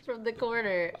it from the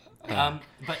corner. But I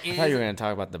thought you were going to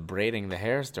talk about the braiding the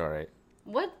hair story.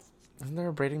 What? Isn't there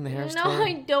a braiding the hair No,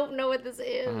 story? I don't know what this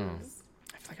is.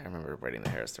 I feel like I remember a braiding the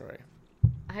hair story.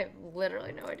 I have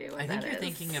literally no idea what I think that you're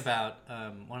is. thinking about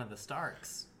one of the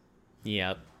Starks.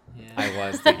 Yep. Yeah. I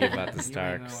was thinking about the You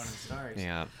remember Starks. one of the Starks.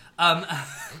 Yeah.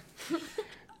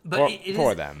 But For- it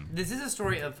for is- them. This is a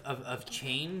story of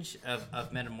change,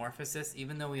 of metamorphosis,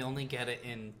 even though we only get it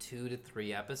in 2 to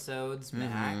 3 episodes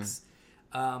max,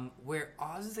 where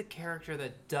Oz is a character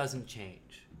that doesn't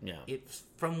change. Yeah. It's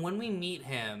from when we meet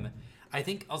him, I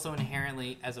think also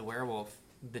inherently as a werewolf,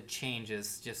 the change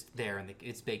is just there and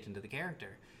it's baked into the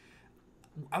character.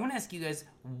 I want to ask you guys,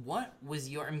 what was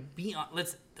your, and be on,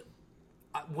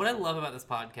 what I love about this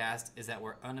podcast is that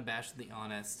we're unabashedly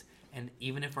honest, and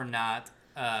even if we're not,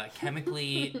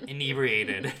 chemically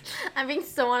inebriated. I'm being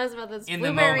so honest about this In the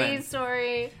blueberry moment.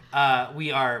 story.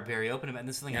 We are very open about it. And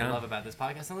this is something I Yeah. love about this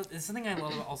podcast. And it's something I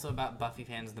love also about Buffy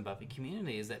fans and the Buffy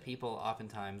community is that people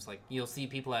oftentimes, like, you'll see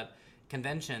people at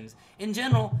conventions. In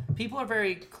general, people are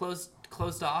very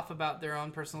closed off about their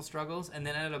own personal struggles. And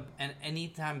then and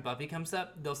anytime Buffy comes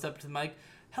up, they'll step to the mic.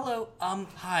 Hello,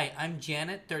 hi, I'm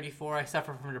Janet, 34. I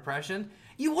suffer from depression.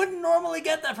 You wouldn't normally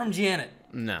get that from Janet.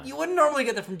 No. You wouldn't normally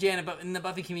get that from Janet, but in the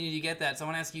Buffy community, you get that. So I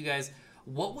want to ask you guys,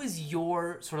 what was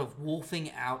your sort of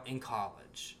wolfing out in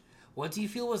college? What do you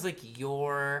feel was like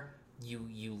you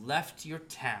left your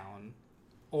town,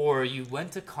 or you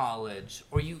went to college,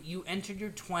 or you entered your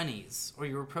 20s, or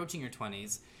you're approaching your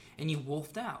 20s, and you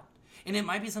wolfed out? And it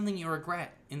might be something you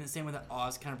regret, in the same way that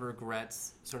Oz kind of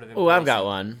regrets sort of... Oh, I've got embracing-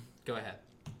 one. Go ahead.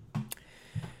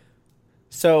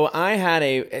 So I had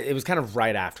it was kind of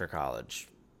right after college,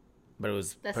 but it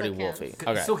was That pretty still counts.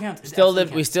 wolfy. It still counts. It Still absolutely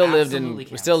lived. We counts. still lived Absolutely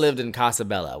in. We still counts. lived in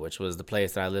Casabella, which was the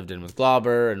place that I lived in with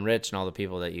Glauber and Rich and all the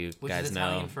people that you Which guys is know.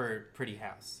 Italian for pretty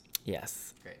house.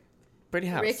 Yes, Great. pretty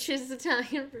house. Rich is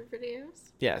Italian for videos.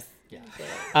 Yes.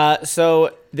 Yeah.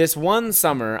 So this one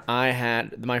summer, I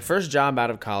had my first job out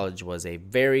of college was a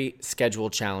very schedule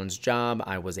challenged job.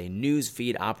 I was a news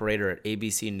feed operator at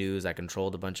ABC News. I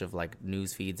controlled a bunch of like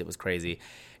news feeds. It was crazy.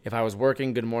 If I was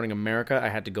working Good Morning America, I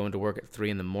had to go into work at 3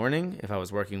 a.m. If I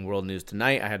was working World News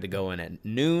Tonight, I had to go in at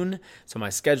noon. So my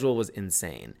schedule was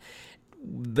insane.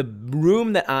 The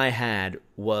room that I had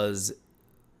was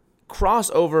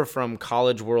crossover from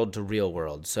college world to real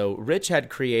world. So Rich had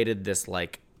created this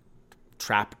like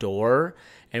trap door,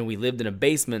 and we lived in a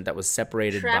basement that was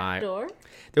separated by... Trapdoor.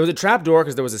 There was a trap door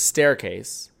because there was a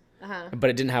staircase, but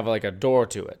it didn't have like a door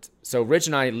to it. So Rich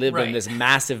and I lived in Right. this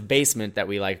massive basement that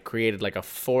we like created like a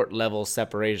fort level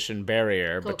separation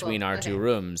barrier Cool, between cool. our Okay. two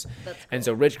rooms. That's And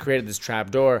so Rich created this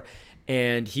trap door,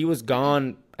 and he was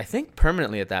gone, I think,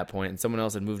 permanently at that point, and someone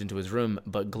else had moved into his room.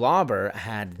 But Glauber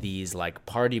had these like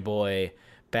party boy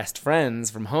best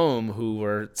friends from home who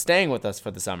were staying with us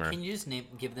for the summer. Can you just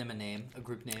give them a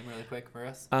group name really quick for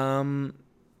us?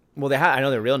 Well, I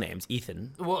know their real names,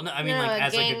 Ethan. Well, no, I mean No, like a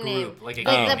as like a gang group, name. like a Like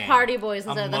gang the name. Party Boys A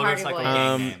instead of the Hardy motorcycle Boys.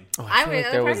 gang name. I feel would-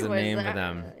 like there was Party a Boys name are- for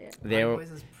them. yeah. They Party were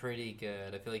Boys is pretty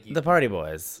good. I feel like you... the Party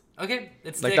Boys, Okay,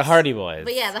 it's like the Hardy Boys.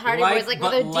 But yeah, the Hardy Boys, like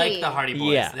with a D. like the Hardy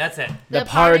Boys. Yeah. That's it. the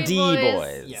Party Party Boys.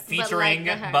 Boys. Yeah, But featuring, like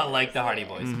the Hardy but like Boys, the Hardy yeah.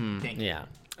 Boys. Thank you. Yeah,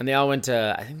 and they all went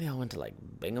to. I think they all went to like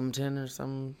Binghamton or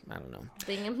some. I don't know.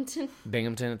 Binghamton.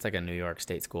 Binghamton. It's like a New York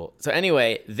State school. So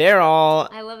anyway, they're all.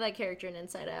 I love that character in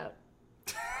Inside Out.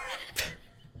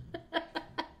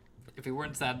 If we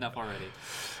weren't sad enough already.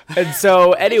 And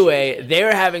so anyway, they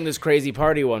were having this crazy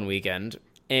party one weekend,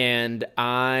 and In this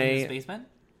I basement?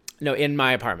 no in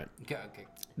my apartment. Okay, okay.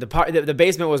 The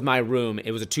basement was my room.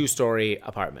 It was a 2-story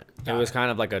apartment. It Got was it. kind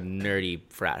of like a nerdy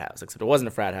frat house, except it wasn't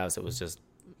a frat house. It was just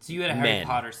So you had a Harry Men.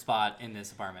 Potter spot in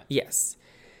this apartment. yes.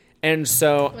 And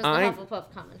so It was the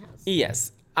Hufflepuff Common House.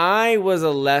 yes, I was a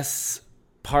less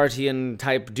partying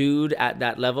type dude at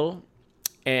that level,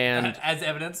 and As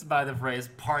evidenced by the phrase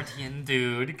 "partying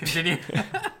dude." Continue.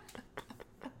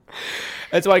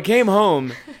 and so I came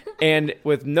home, and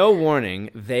with no warning,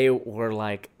 they were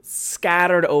like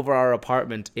scattered over our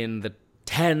apartment in the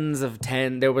tens of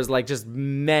 10. There was like just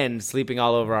men sleeping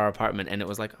all over our apartment, and it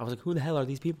was like I was like, who the hell are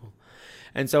these people?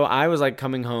 And so I was like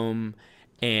coming home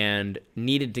and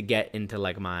needed to get into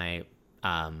like my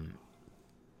I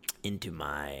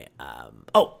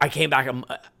came back.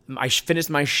 I finished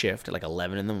my shift at like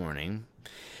 11 in the morning,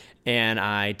 and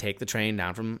I take the train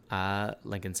down from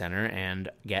Lincoln Center and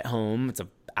get home. It's an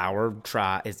hour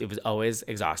try. It was always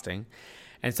exhausting,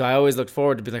 and so I always looked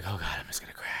forward to be like, oh god, I'm just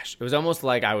gonna crash. It was almost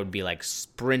like I would be like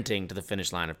sprinting to the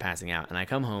finish line of passing out. And I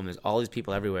come home, there's all these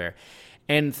people everywhere,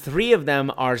 and 3 of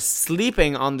them are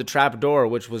sleeping on the trap door,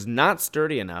 which was not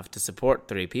sturdy enough to support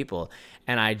 3 people.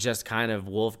 And I just kind of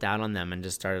wolfed out on them and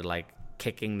just started like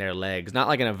kicking their legs, not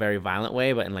like in a very violent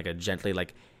way, but in like a gently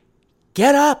like,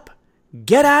 get up,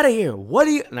 get out of here. What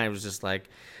are you? And I was just like,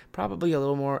 probably a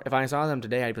little more. If I saw them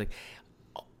today, I'd be like,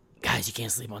 oh, guys, you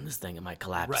can't sleep on this thing. It might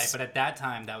collapse. Right, but at that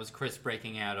time, that was Chris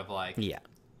breaking out of like, yeah,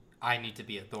 I need to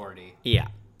be authority. yeah,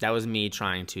 that was me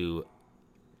trying to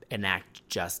enact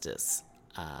justice,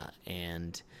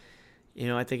 and. You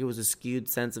know, I think it was a skewed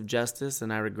sense of justice,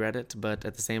 and I regret it. But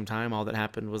at the same time, all that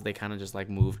happened was they kind of just like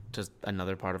moved to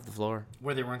another part of the floor.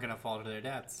 Where they weren't going to fall to their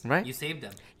deaths. Right. You saved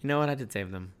them. You know what? I did save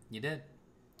them. You did.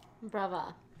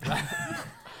 Brava.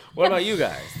 What about you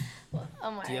guys?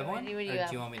 Omar, Do you have one? what do Or you do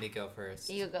have? you want me to go first?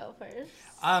 You go first.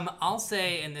 I'll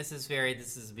say, and this is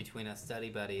between us study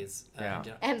buddies. Yeah.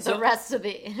 And the rest of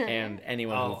the internet. And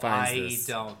anyone Oh, who finds I this.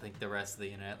 don't think the rest of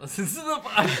the internet listens to the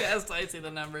podcast. I see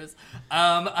the numbers.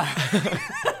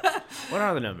 What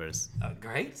are the numbers?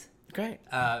 Great. Great.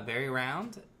 Very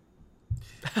round.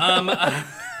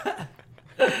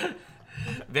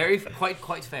 Very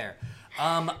quite fair.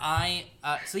 I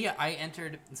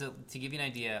entered. So to give you an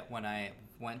idea, when I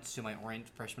went to my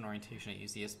freshman orientation at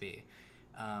UCSB,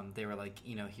 they were like,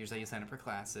 here's how you sign up for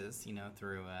classes,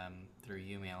 through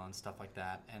UMail and stuff like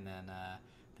that, and then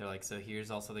they're like, so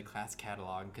here's also the class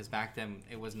catalog, because back then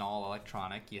it wasn't all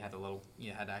electronic. You had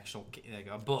actual like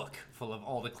a book full of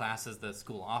all the classes the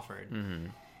school offered. Mm-hmm.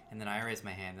 And then I raised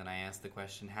my hand and I asked the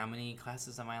question, how many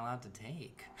classes am I allowed to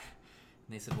take?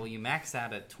 And they said, well, you max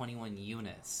out at 21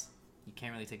 units. You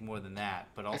can't really take more than that,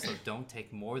 but also don't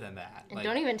take more than that. And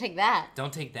don't even take that.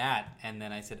 Don't take that. And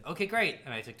then I said, okay, great.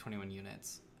 And I took 21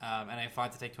 units. And I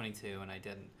fought to take 22, and I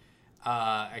didn't.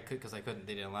 I could because I couldn't.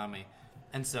 They didn't allow me.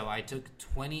 And so I took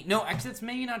 20. No, actually, that's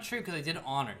maybe not true because I did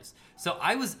honors. So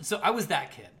I was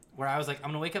that kid where I was like, I'm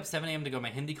going to wake up 7 a.m. to go to my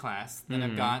Hindi class. Then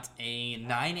I've got a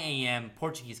 9 a.m.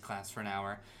 Portuguese class for an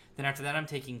hour. Then after that, I'm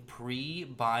taking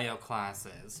pre-bio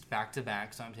classes back to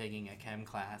back. So I'm taking a chem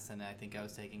class, and I think I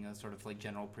was taking a sort of like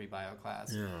general pre-bio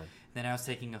class. Yeah. Then I was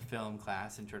taking a film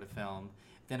class, intro to film.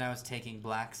 Then I was taking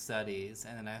black studies,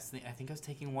 and then I think I was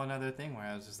taking one other thing where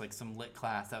I was just like some lit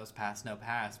class that was pass, no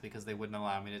pass, because they wouldn't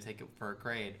allow me to take it for a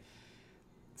grade.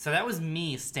 So that was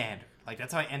me standard. Like,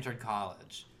 that's how I entered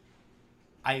college.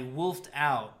 I wolfed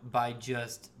out by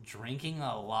just drinking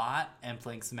a lot and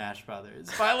playing Smash Brothers.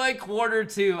 By like quarter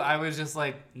 2, I was just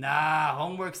like, nah,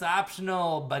 homework's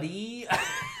optional, buddy.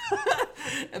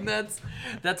 And that's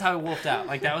how I wolfed out.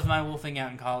 Like, that was my wolfing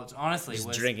out in college. Honestly, Just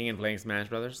was drinking and playing Smash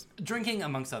Brothers? drinking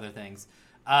amongst other things,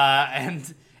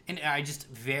 and I just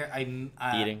Eating.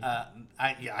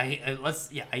 I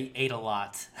ate a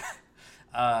lot.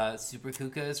 Super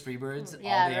Kukas, Freebirds, all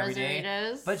Yeah, day, every day.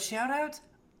 Rosaritos. But shout out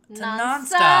to Nonstop.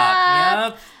 Nonstop.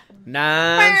 Yep.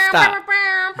 Non-stop.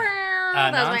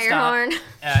 That was my ear horn.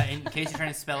 In case you're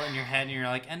trying to spell it in your head and you're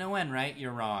like, N-O-N, right?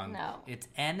 You're wrong. No. It's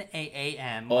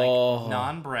N-A-A-M, Oh. like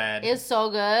non-bread. It's so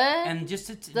good. And just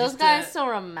to Those just guys to, still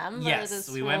remember yes, this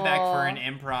we went back for an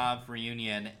school. improv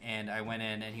reunion, and I went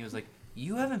in, and he was like,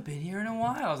 you haven't been here in a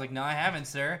while. I was like, no, I haven't,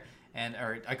 sir.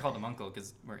 Or I called him uncle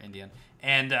because we're Indian.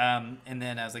 And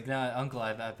then I was like, no, uncle,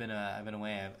 I've been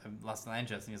away. I've lost the land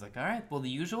trust. And he was like, all right, well, the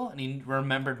usual. And he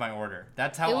remembered my order.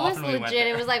 That's how It was often we went legit.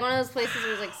 there. It was like one of those places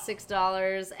where it was like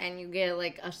 $6 and you get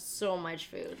like so much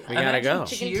food. We Like, gotta go.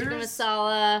 chicken Cheers. tikka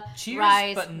masala, Cheers,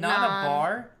 rice, but not naan. a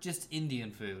bar, just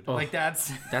Indian food. Oh. Like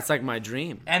that's That's like my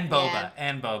dream. and boba Yeah.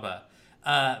 and boba.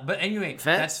 But anyway,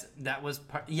 Fets? that was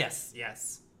part. Yes.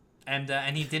 And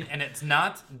he didn't. And it's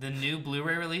not the new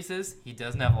Blu-ray releases. He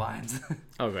doesn't have lines.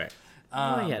 Oh, great.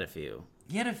 Well, he had a few.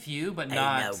 He had a few, but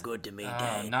not no good to me,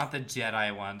 Dave. not the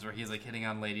Jedi ones where he's like hitting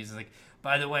on ladies. He's like,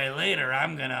 by the way, later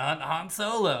I'm gonna hunt Han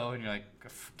Solo, and you're like,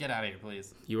 get out of here,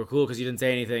 please. You were cool because you didn't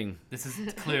say anything. This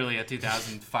is clearly a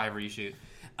 2005 reshoot.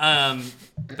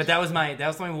 But that was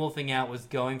my wolfing out, was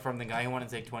going from the guy who wanted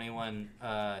to take 21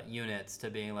 units to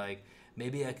being like,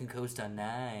 maybe I can coast on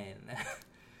 9.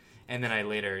 And then I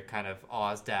later kind of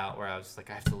awed out where I was just like,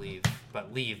 I have to leave.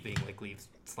 But leave being like leave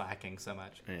slacking so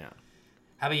much. Yeah.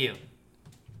 How about you?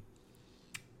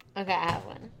 Okay, I have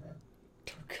one.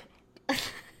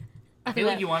 I feel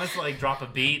like you want us to like drop a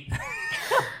beat.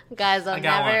 Guys, I I'll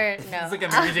got never. one. No. It's like a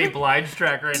Mary J. Blige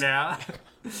track right now.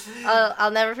 I'll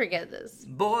never forget this.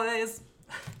 Boys.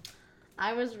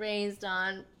 I was raised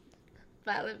on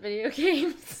violent video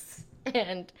games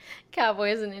and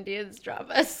Cowboys and Indians drop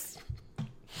us.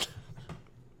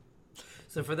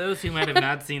 So for those who might have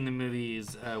not seen the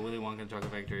movies Willy Wonka and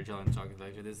Chocolate Factory or Charlie and the Chocolate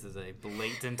Factory, this is a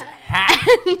blatant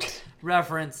hack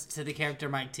reference to the character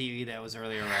Mike TV that was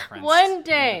earlier referenced One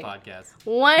day. in the podcast.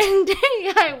 One day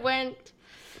I went.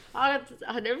 I'll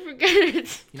never forget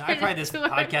it. You know, I pride this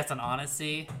podcast on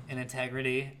honesty and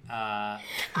integrity. I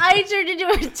turned into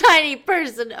a tiny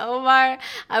person, Omar.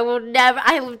 I will never.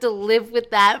 I have to live with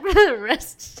that for the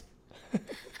rest.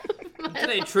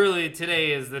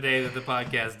 Today is the day that the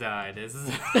podcast died. This is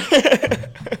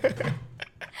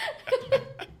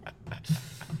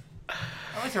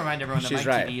I like to remind everyone that She's Mike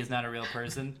right. TV is not a real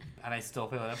person, and I still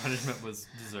feel that punishment was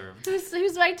deserved.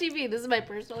 Who's Mike TV? This is my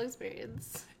personal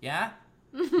experience. Yeah?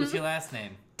 What's your last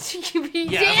name? TV.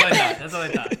 Yeah, Damn that's what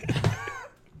I thought. That's what I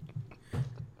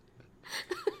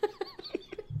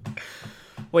thought.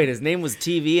 Wait, his name was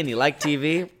TV and he liked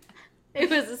TV? It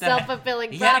was a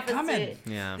self-fulfilling He had it prophecy. coming.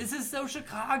 Yeah. This is so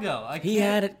Chicago. He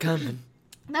had it coming.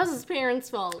 That was his parents'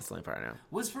 fault. That's the only part I know.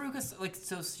 Was Veruca like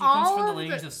so? She All comes from the of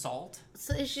lineage the- of salt,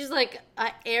 So she's like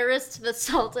an heiress to the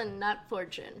salt and nut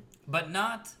fortune. but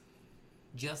not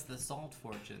just the salt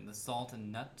fortune. The salt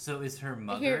and nut. So is her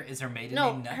mother? Here- Is her maiden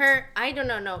No, name Nut? I don't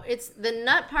know. No, it's the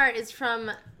nut part is from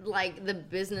like the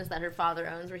business that her father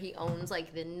owns, where he owns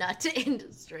like the nut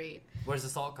industry, Where's the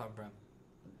salt come from?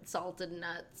 salted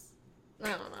nuts. I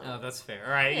don't know. Oh, that's fair.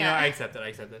 All right, Yeah. I accept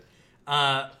it.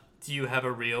 Do you have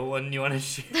a real one you want to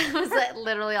share? That was like,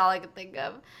 literally all I could think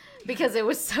of, because it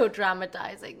was so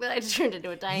dramatizing that I turned into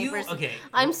a tiny person. Okay.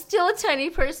 I'm still a tiny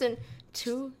person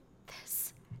to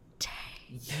this day.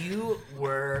 You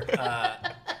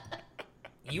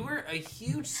were a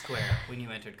huge square when you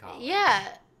entered college. Yeah.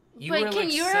 You but were can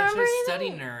like you such remember a anything?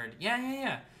 study nerd.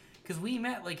 Yeah. Because we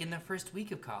met like in the first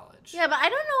week of college. Yeah, but I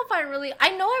don't know if I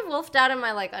know I wolfed out in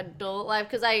my like adult life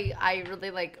because I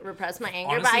really like repressed my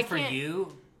anger. Honestly, but I for can't.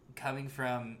 you, coming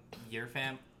from your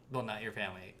well, not your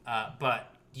family,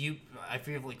 but I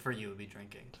feel like for you it would be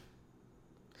drinking.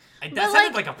 That But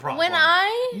sounded like a problem. when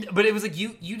But it was like you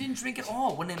didn't drink at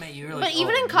all when I met you. You were like, but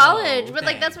even "Oh, in college, no, but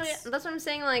like that's thanks." what I'm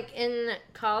saying. Like in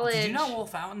college, Did you not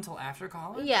wolf out until after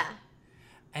college? Yeah.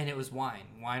 And it was wine.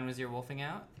 Wine was your wolfing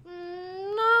out?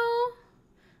 No,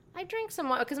 I drink some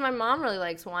wine because my mom really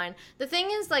likes wine. The thing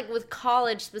is, like with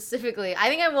college specifically, I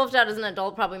think I wolfed out as an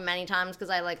adult probably many times because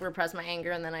I like repressed my anger,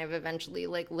 and then I've eventually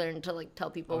like learned to like tell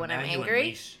people when now I'm you angry.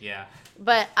 unleash, yeah.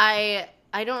 But I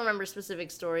don't remember specific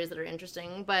stories that are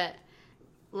interesting, but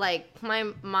like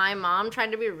my mom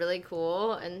tried to be really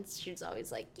cool, and she was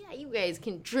always like, yeah, you guys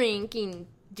can drink and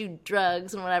do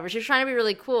drugs and whatever. She was trying to be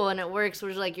really cool, and it works,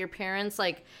 where like your parents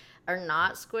like are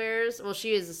not squares. Well,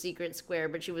 she is a secret square,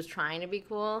 but she was trying to be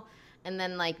cool. And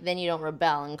then then you don't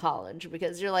rebel in college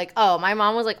because you're like, oh, my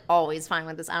mom was like always fine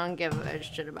with this. I don't give a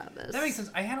shit about this. That makes sense.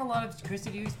 I had a lot of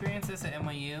Christy. Do you experience this at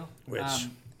NYU? Which?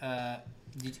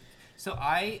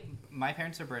 My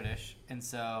parents are British, and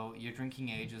so your drinking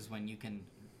age is when you can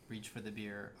reach for the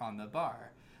beer on the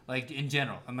bar. Like in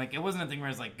general, I'm like, it wasn't a thing where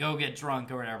it's like go get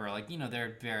drunk or whatever. Like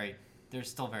they're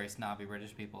still very snobby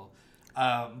British people,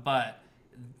 but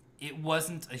it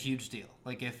wasn't a huge deal.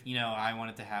 Like if I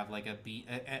wanted to have like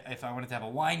if I wanted to have a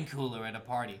wine cooler at a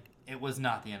party, it was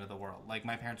not the end of the world. Like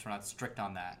my parents were not strict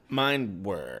on that. Mine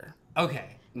were.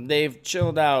 Okay. They've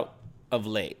chilled out of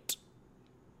late.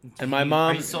 And my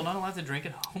mom... Are you still not allowed to drink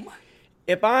at home?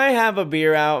 If I have a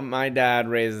beer out, my dad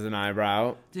raises an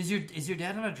eyebrow. Is your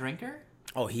dad not a drinker?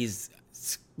 Oh, he's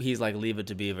like Leave It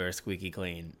to Beaver, squeaky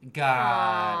clean.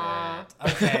 Got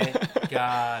it. Okay,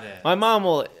 got it. My mom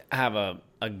will have a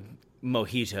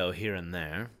mojito here and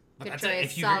there. But Good that's choice, it.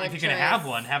 If you're solid gonna choice. have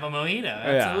one, have a mojito.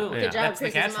 Absolutely. yeah. Good job, That's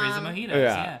the Chris's catchphrase of mom.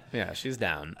 mojitos. Yeah, she's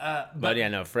down. But But yeah,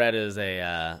 no, Fred is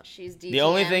She's DTM the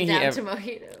only thing he down ever to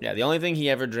mojito. yeah, the only thing he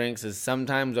ever drinks is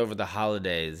sometimes over the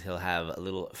holidays he'll have a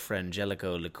little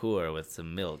Frangelico liqueur with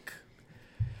some milk.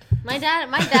 My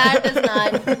dad does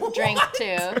not drink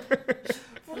too.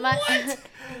 What?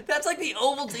 That's like the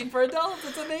Ovaltine for adults.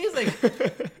 It's amazing.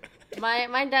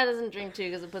 My dad doesn't drink too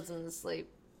because it puts him to sleep.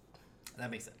 That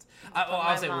makes sense.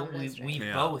 I'll say mom does we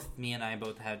drink. Yeah. me and I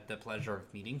both had the pleasure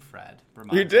of meeting Fred.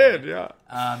 You did, yeah.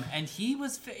 And he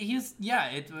was He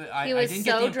I was didn't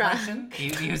get the so drunk. impression.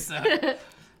 He was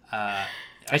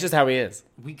That's just how he is.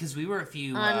 because we were a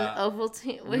few On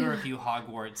Ovaltine. we were a few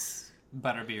Hogwarts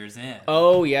butterbeers in.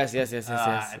 Oh, yes. At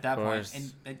At that point,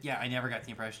 course. and yeah, I never got the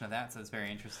impression of that, so it's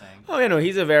very interesting. Oh,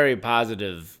 he's a very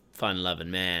positive, fun-loving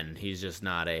man. He's just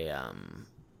not a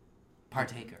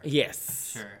Partaker.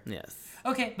 yes. Sure. Yes.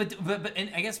 Okay, but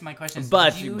and I guess my question is,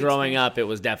 But did you growing experience- up, it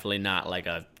was definitely not like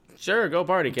a sure go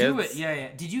party, kids. do it, yeah.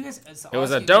 Did you guys? So It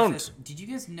was I'll a ask you guys don't. this. Did you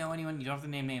guys know anyone? You don't have to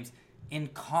name names. In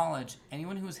college,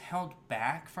 anyone who was held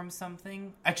back from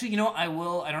something? Actually, I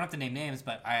will. I don't have to name names,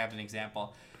 but I have an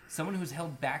example. Someone who's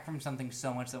held back from something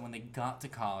so much that when they got to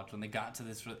college, when they got to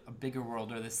this a bigger world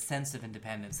or this sense of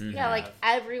independence, that you Yeah, like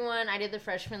have, everyone. I did the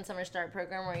freshman summer start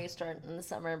program where you start in the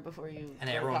summer before you and go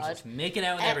to everyone's college. just making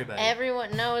out with everybody.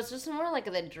 Everyone, no, it's just more like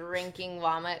the drinking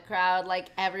vomit crowd. Like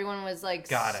everyone was like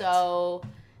Got it. so,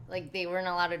 like they weren't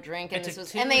allowed to drink, and I this took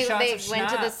was, 2 and they shots of went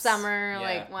to the schnapps. summer Yeah.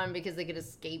 like one because they could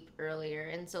escape earlier,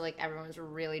 and so like everyone was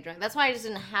really drunk. That's why I just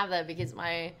didn't have that because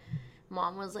my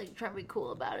mom was like trying to be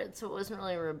cool about it, so it wasn't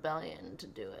really a rebellion to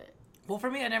do it. Well, for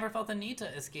me, I never felt the need to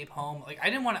escape home. Like I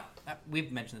didn't want to.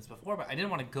 We've mentioned this before, but I didn't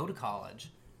want to go to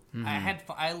college.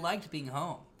 I liked being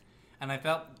home, and I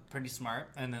felt pretty smart.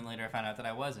 And then later, I found out that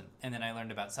I wasn't. And then I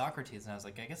learned about Socrates, and I was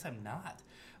like, I guess I'm not.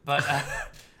 But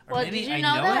or Well, maybe did you I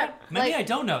know know that? it. Maybe Like- I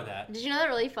don't know that. Did you know that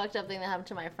really fucked up thing that happened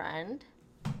to my friend?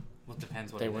 Well, it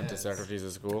depends what They it went to is.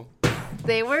 Socrates' school.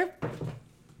 They were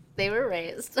they were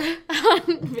raised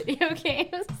on video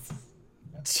games.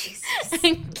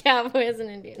 And cowboys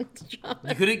and Indians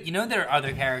drama. You know there are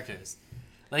other characters.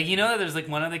 Like, you know that there's like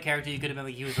one other character you could have been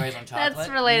like he was raised on chocolate. That's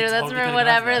for later. You That's totally for could've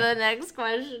whatever gone for the that. next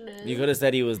question is. You could have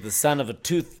said he was the son of a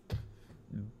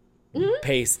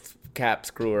toothpaste cap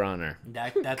screwer owner.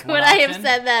 That's Could one I have option.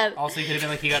 said that? Also, you could have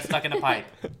been like he got stuck in a pipe.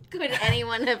 Could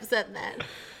anyone have said that?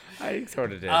 I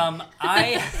sort of did.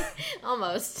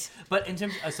 Almost. But in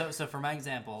terms, so for my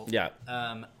example, Yeah.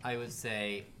 I would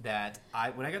say that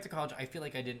when I got to college, I feel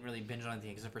like I didn't really binge on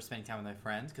anything except for spending time with my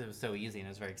friends because it was so easy and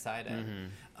I was very excited.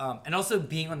 And also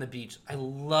being on the beach. I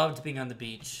loved being on the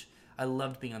beach.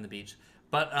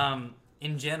 But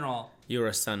in general, You were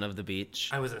a son of the beach.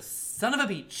 I was a son of a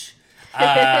beach.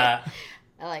 I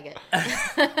like it.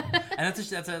 And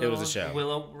that's a It was little a show.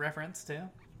 Willow reference too,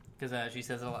 because she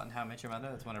says it a lot in How I Met Your Mother.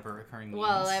 That's one of her recurring memes.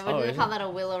 Well, I Oh, wouldn't is call that a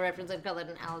Willow reference. I'd call it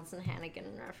an Allison Hannigan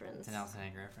reference. It's an Allison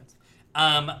Hannigan reference.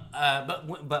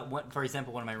 But for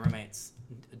example, one of my roommates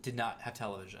did not have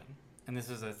television, and this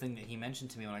was a thing that he mentioned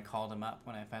to me when I called him up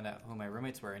when I found out who my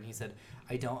roommates were, and he said,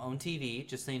 "I don't own TV,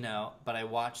 just so you know, but I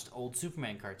watched old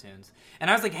Superman cartoons." And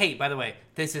I was like, "Hey, by the way,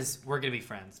 we're gonna be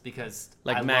friends because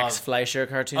Like I Max love, Fleischer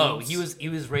cartoons. Oh, he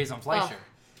was raised on Fleischer.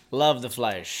 Love the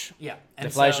Fleisch. Yeah, The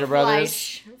and Fleischer brothers.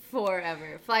 Fleisch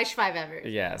forever. Fleisch 5 ever.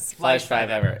 Yes, Fleisch Fleisch 5 Five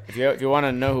ever. If you want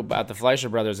to know about the Fleischer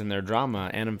brothers and their drama,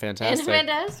 Anim Fantastic, And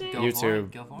fantastic. Go for it,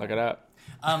 YouTube, go for look it. it up.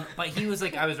 But he was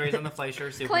like, I was raised on the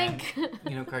Fleischer Superman,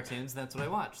 Clink. cartoons. That's what I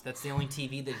watched. That's the only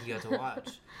TV that he got to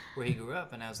watch where he grew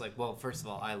up. And I was like, well, first of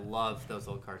all, I love those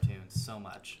old cartoons so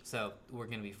much. So we're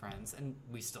gonna be friends, and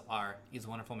we still are. He's a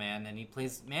wonderful man, and he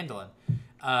plays mandolin.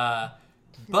 But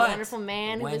wonderful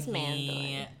man who when is he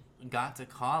mandolin. got to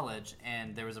college,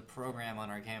 and there was a program on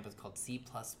our campus called C++,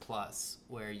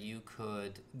 where you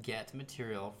could get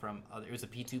material from other. It was a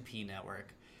P2P network.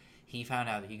 He found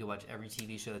out that he could watch every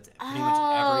TV show that's pretty much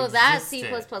ever Oh, existed. that's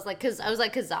C++. Like, cause I was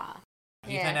like Kazaa.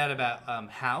 He found out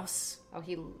about House, Oh,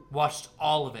 he. watched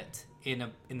all of it in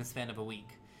the span of a week,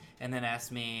 and then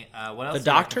asked me what else. The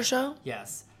do you Doctor recommend? Show?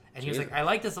 Yes, and he was like, "I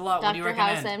like this a lot. What do you Dr.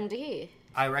 House recommend?" MD.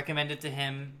 I recommended to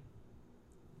him.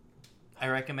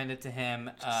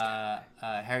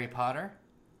 Harry Potter.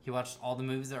 He watched all the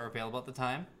movies that were available at the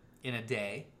time in a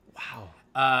day. Wow.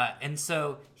 And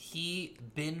so he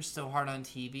binged so hard on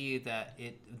TV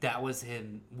that was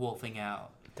him wolfing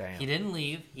out. Damn. He didn't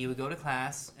leave. He would go to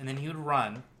class, and then he would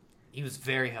run. He was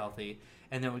very healthy.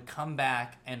 And then would come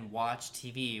back and watch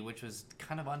TV, which was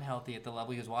kind of unhealthy at the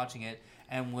level he was watching it,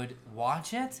 and would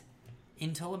watch it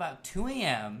until about 2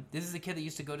 a.m. This is a kid that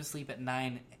used to go to sleep at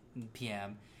 9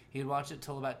 p.m. He would watch it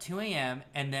till about 2 a.m.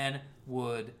 and then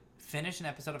would finish an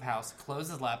episode of House, close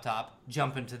his laptop,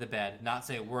 jump into the bed, not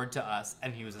say a word to us,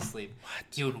 and he was asleep. What?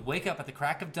 He would wake up at the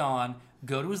crack of dawn,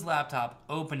 go to his laptop,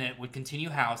 open it, would continue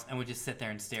House, and would just sit there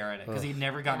and stare at it because he'd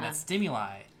never gotten that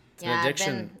stimuli. It's an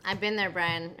addiction. I've been there,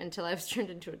 Brian, until I was turned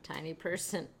into a tiny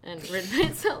person and rid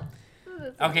myself.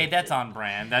 Okay, that's on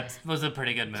brand. That was a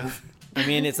pretty good move. I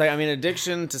mean, it's like,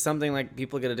 addiction to something, like,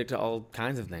 people get addicted to all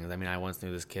kinds of things. I mean, I once knew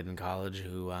this kid in college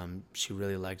who, she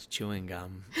really liked chewing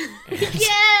gum.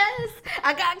 Yes!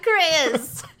 I got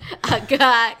Chris! I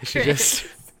got Chris. She just,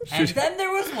 And then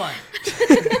there was one.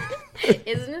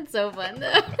 Isn't it so fun,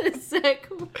 though? It's so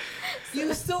cool.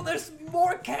 There's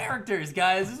more characters,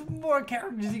 guys. There's more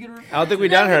characters you can I don't think we've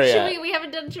done her yet. We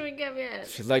haven't done chewing gum yet.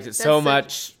 She liked it so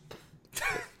That's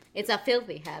much, It's a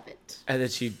filthy habit. and then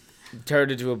she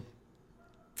turned into a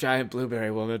giant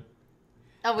blueberry woman.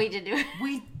 Oh, we did do it.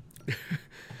 We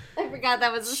I forgot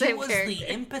that was the She same was character.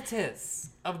 the impetus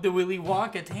of the Willy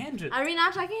Wonka tangent. Are we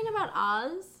not talking about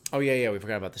Oz? Oh, yeah, we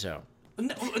forgot about the show.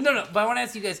 No. But I want to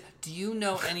ask you guys: do you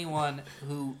know anyone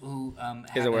who had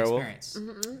Is a an werewolf? experience?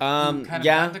 Mm-hmm. Who kind of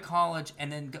Yeah. got to college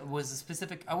and then was a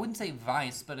specific, I wouldn't say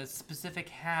vice, but a specific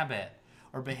habit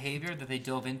or behavior that they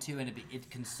dove into and it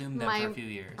consumed them for a few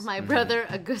years. My brother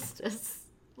Augustus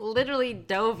literally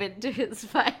dove into his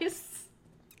vice.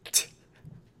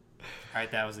 All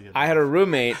right, that was a good I had a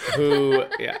roommate who,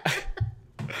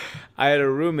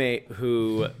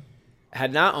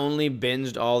 had not only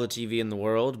binged all the TV in the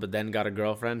world, but then got a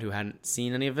girlfriend who hadn't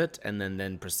seen any of it, and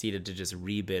then proceeded to just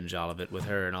re-binge all of it with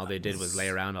her, and all they did was lay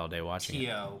around all day watching it.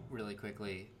 Tio, really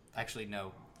quickly. Actually,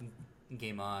 no.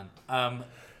 Game on.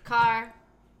 Car.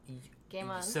 Game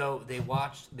on. So they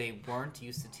weren't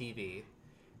used to TV.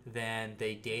 Then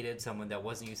they dated someone that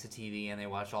wasn't used to TV, and they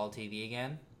watched all TV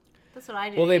again. That's what I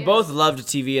do. Well, they too. both loved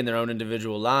TV in their own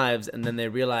individual lives, and then they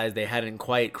realized they hadn't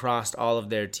quite crossed all of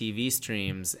their TV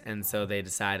streams, and so they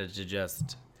decided to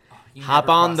just You hop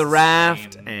never on the cross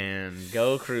raft stream. and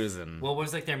go cruising. What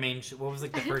was like their main? What was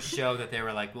like the first show that they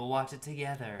were like, we'll watch it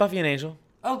together? Buffy and Angel.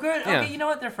 Oh, good. Yeah. Okay, you know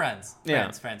what? They're friends. Yeah.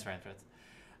 Friends.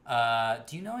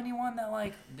 Do you know anyone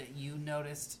that you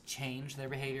noticed changed their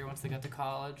behavior once they got to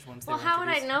college? Once they Well, were how would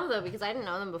I introduced? know though? Because I didn't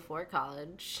know them before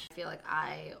college. I feel like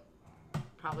I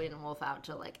probably didn't wolf out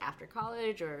till like after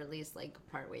college, or at least like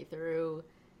partway through.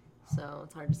 So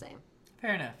it's hard to say.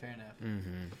 Fair enough.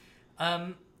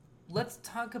 Mm-hmm. Let's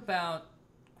talk about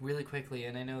really quickly,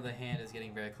 and I know the hand is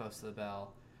getting very close to the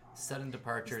bell. Sudden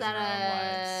departures Is in our own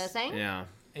that a lives. saying? Yeah.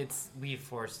 We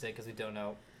forced it because we don't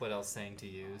know what else saying to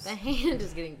use. The hand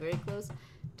is getting very close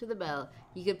to the bell.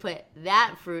 You could put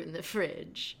that fruit in the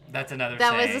fridge. That's another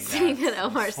That saying. was a saying that that's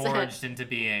Omar said. forged into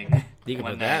being. You can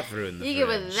one put night. that fruit in the You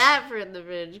fridge. could put that fruit in the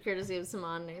fridge, courtesy of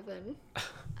Simon Nathan.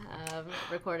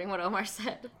 Recording what Omar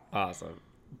said. Awesome.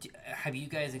 Have you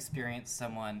guys experienced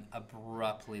someone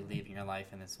abruptly leaving your life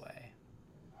in this way?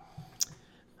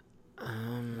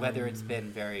 Whether it's been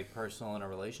very personal in a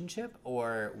relationship,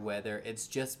 or whether it's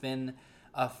just been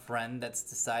a friend that's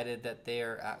decided that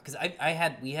they're out. Because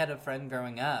we had a friend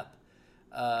growing up.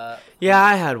 Yeah,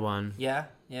 I had one. Yeah.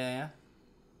 Do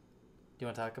you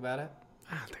want to talk about it?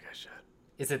 I don't think I should.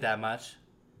 Is it that much?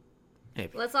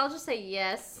 Maybe. Let's all just say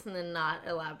yes and then not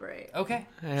elaborate. Okay.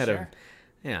 I had sure.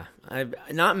 I've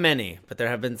not many, but there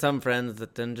have been some friends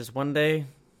that then just one day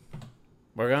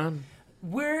we're gone.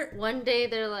 One day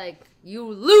they're like, you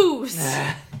lose!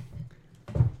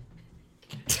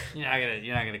 You're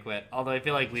not gonna quit. Although I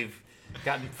feel like we've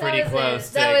gotten pretty That was close.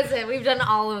 it. That was it. We've done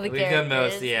all of the We've characters. done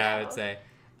most. Yeah, I now. would say.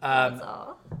 That's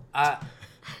all.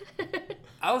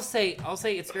 I'll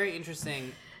say it's very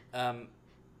interesting.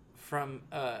 From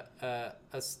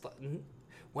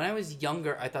when I was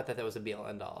younger, I thought that was a be all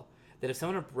end all. That if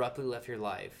someone abruptly left your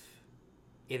life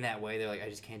in that way, they're like, I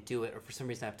just can't do it, or for some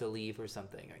reason I have to leave or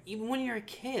something. Or even when you're a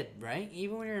kid, right?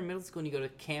 Even when you're in middle school and you go to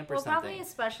camp or Well, something. probably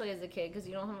especially as a kid, because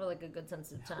you don't have like a good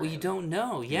sense of time. Well, you don't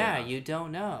know. Yeah, you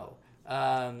don't know.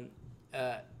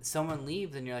 Someone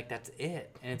leaves and you're like, that's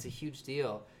it, and it's a huge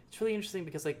deal. It's really interesting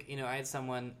because, like, I had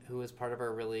someone who was part of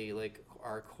our really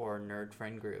our core nerd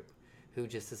friend group who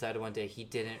just decided one day he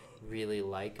didn't really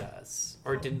like us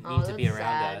or didn't need to be that's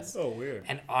around sad. us. Oh, weird.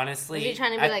 And honestly, Was he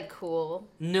trying to be like cool?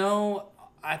 No,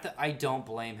 I don't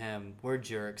blame him. We're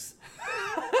jerks.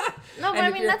 No, but And I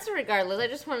if mean you're- that's regardless. I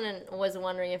just was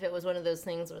wondering if it was one of those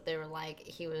things where they were like,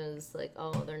 he was like,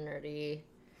 oh, they're nerdy,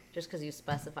 just because you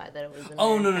specified that it was.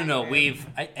 Oh no!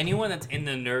 Anyone that's in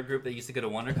the nerd group that used to go to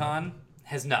WonderCon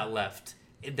has not left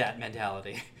that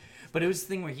mentality. But it was the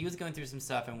thing where he was going through some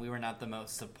stuff, and we were not the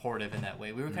most supportive in that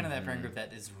way. We were kind of that friend group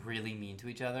that is really mean to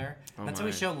each other. That's how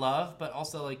we my. show love, but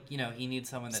also he needs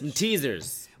someone that. Some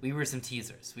teasers. We were some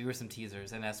teasers,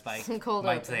 and as Spike Some cold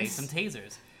might say, opens. some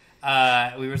tasers.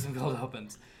 We were some cold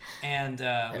opens, and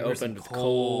we were some opened with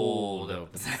cold cold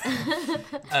opens.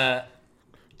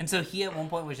 And so he at one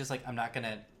point was just like, I'm not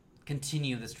gonna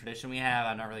continue this tradition we have.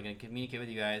 I'm not really gonna communicate with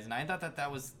you guys. And I thought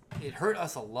that was, it hurt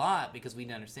us a lot because we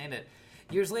didn't understand it.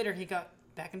 Years later, he got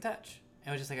back in touch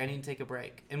and was just like, I need to take a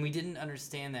break. And we didn't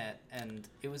understand that. And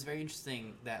it was very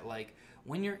interesting that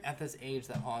when you're at this age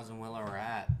that Oz and Willow are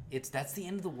at, that's the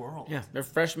end of the world. Yeah, they're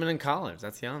freshmen in college.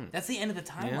 That's young. That's the end of the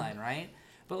timeline, right?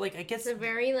 But I guess It's a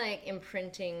very like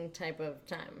imprinting type of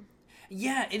time.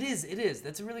 yeah, it is.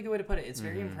 That's a really good way to put it. It's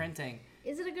very imprinting.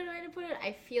 Is it a good way to put it?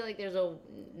 I feel like there's a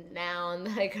noun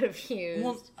that I could have used.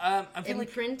 Well, I feel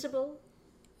like Imprintable?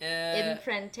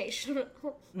 Imprintational?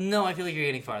 no, I feel like you're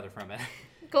getting farther from it.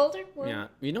 Colder? Well, Yeah.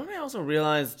 You know what I also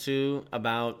realized, too,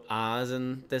 about Oz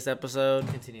in this episode?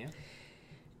 Continue.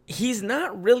 He's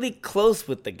not really close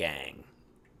with the gang.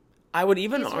 I would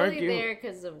even He's argue really there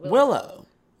because of Willow.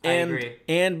 I And, agree.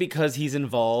 and because he's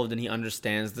involved and he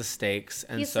understands the stakes.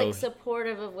 And He's so like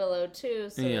supportive of Willow too,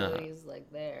 so Yeah. he's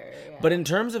like there. Yeah. But in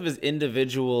terms of his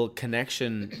individual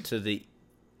connection to the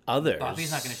others.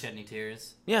 Buffy's not going to shed any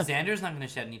tears. Yeah. Xander's not going to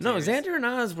shed any No, tears. Xander and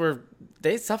Oz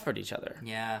they suffered each other.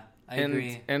 Yeah, I and,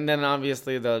 agree. And then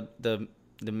obviously the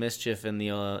mischief in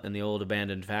the old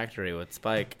abandoned factory with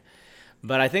Spike.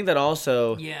 But I think that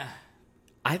also Yeah.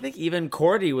 I think even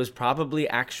Cordy was probably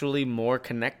actually more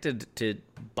connected to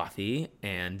Buffy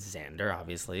and Xander,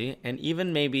 obviously, and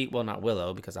even maybe, well, not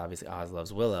Willow, because obviously Oz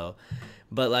loves Willow,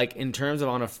 but in terms of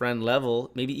on a friend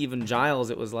level, maybe even Giles,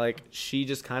 it was she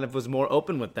just kind of was more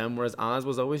open with them, whereas Oz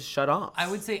was always shut off. I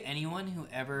would say anyone who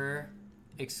ever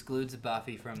excludes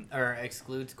Buffy or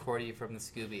excludes Cordy from the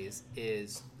Scoobies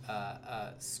is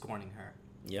scorning her.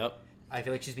 Yep. I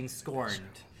feel like she's being scorned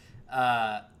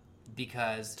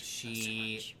because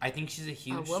I think she's a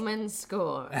huge... A woman's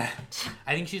score.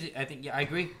 I think, I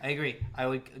agree. I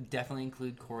would definitely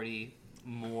include Cordy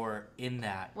more in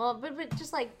that. Well, but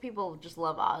just like people just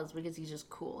love Oz because he's just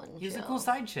cool and He's a chill. cool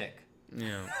side chick.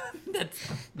 Yeah.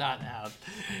 That's not how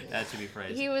that should be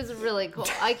phrased. He was really cool.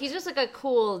 Like, he's just like a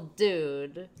cool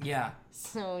dude. Yeah.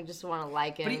 So we just want to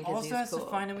like him. But he 'cause also he's has cool.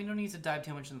 to find, and we don't need to dive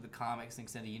too much into the comics and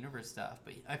extended universe stuff,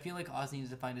 but I feel like Oz needs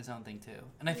to find his own thing too.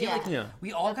 And I feel Yeah. like Yeah.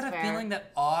 we all That's got a fair. feeling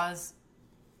that Oz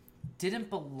didn't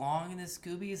belong in the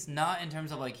Scoobies, not in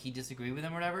terms of like he disagreed with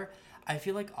them or whatever. I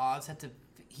feel like Oz had to,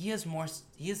 he has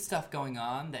stuff going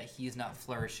on that he's not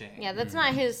flourishing. Yeah, that's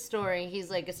not his story.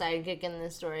 He's like a sidekick in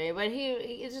this story, but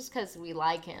it's just because we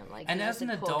like him. Like, And he's as an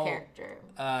a cool adult, character.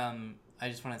 I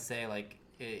just want to say, like,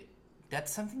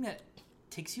 that's something that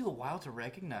takes you a while to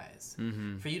recognize,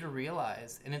 for you to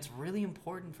realize, and it's really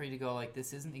important for you to go, like,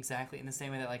 this isn't exactly in the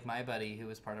same way that, like, my buddy, who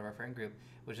was part of our friend group,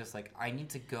 was just like, I need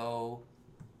to go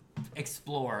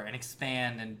explore and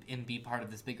expand and be part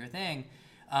of this bigger thing.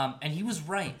 And he was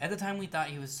right. At the time, we thought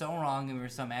he was so wrong and we were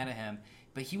so mad at him,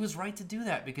 but he was right to do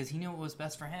that because he knew what was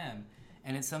best for him.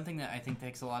 And it's something that I think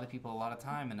takes a lot of people a lot of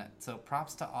time. And so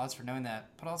props to Oz for knowing that.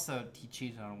 But also, he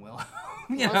cheated on Willow.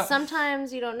 Well,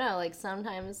 sometimes you don't know. Like,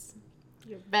 sometimes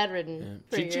you're bedridden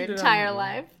for She your cheated on entire him.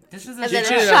 life. This is And a then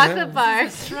cheated a on chocolate him. bar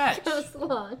This is a stretch. goes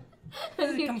along. This And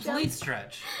is a you complete jump-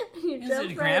 stretch. you Is jump it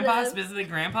right Grandpa, in. specifically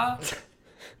Grandpa?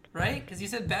 Right? Because you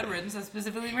said bedridden, so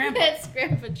specifically Grandpa. It's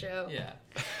Grandpa Joe. Yeah.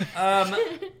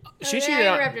 She I cheated on.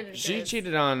 interrupted her, She Chris.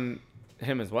 cheated on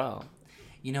him as well.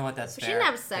 You know what? That's She fair. didn't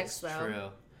have sex, That's though. True.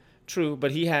 True, but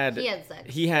he had. He had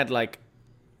sex. He had like.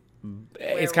 It's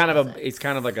Werewolf kind of sex. it's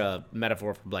kind of like a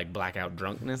metaphor for like blackout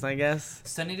drunkenness, I guess.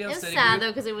 Sunnydale It's Study sad Group.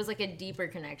 though because it was like a deeper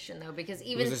connection though because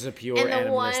even just a pure and the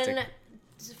animalistic- one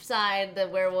side the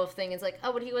werewolf thing is like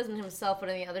oh but he wasn't himself but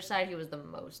on the other side he was the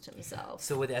most himself.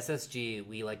 So with SSG,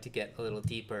 we like to get a little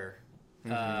deeper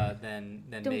than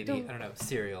Dum, maybe dum. I don't know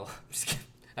Serial. Just kidding.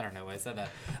 I don't know why I said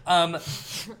that.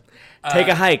 Take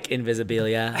a hike,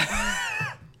 Invisibilia.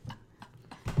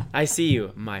 I see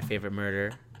you, my favorite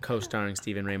murder, co-starring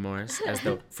Stephen Ray Morris as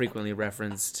the frequently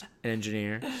referenced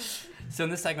engineer. So in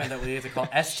this segment that we like to call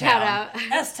S-Town. Shout out.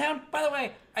 S-Town, by the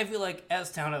way, I feel like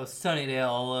S-Town owes Sunnydale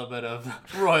a little bit of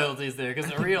royalties there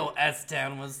because the real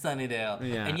S-Town was Sunnydale.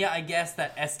 Yeah. And yeah, I guess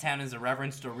that S-Town is a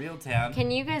reference to a real town. Can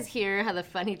you guys hear how the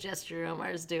funny gesture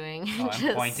Omar's doing? Oh,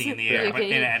 I'm pointing in the air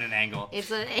Okay. at an angle.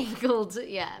 It's an angled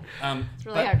yeah. It's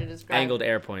really but hard to describe. Angled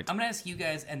air point. I'm gonna ask you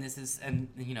guys, and this is, and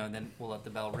you know, then we'll let the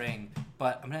bell ring.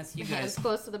 But I'm gonna ask you Hands guys,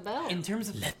 close to the bell. in terms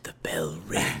of, Let the bell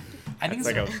ring. I think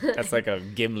That's like a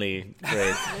Gimli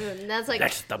phrase. And that's like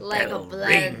Let the like a bell blood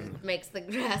ring. makes the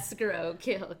grass grow.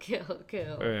 Kill, kill,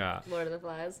 kill. Yeah. Lord of the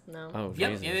Flies? No. Oh,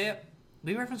 Yep, Jesus. yep.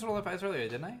 We referenced Roller Pies earlier,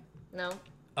 didn't I? No.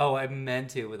 Oh, I meant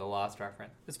to with a Lost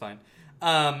reference. It's fine.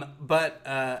 But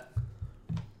I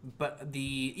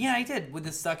did with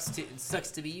the sucks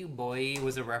to be you boy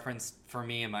was a reference for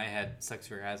me in my head. Sucks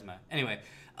for your asthma. Anyway,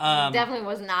 Definitely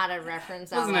was not a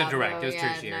reference. wasn't out a direct. loud, It was though.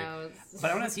 tertiary. No, it's- But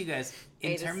I want to ask you guys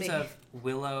in A to terms C. of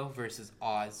Willow versus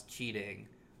Oz cheating.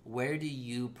 Where do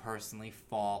you personally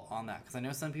fall on that? Because I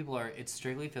know some people are it's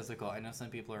strictly physical. I know some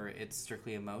people are it's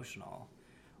strictly emotional.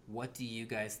 What do you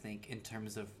guys think in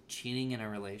terms of cheating in a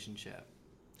relationship?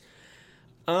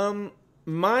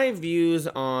 My views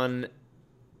on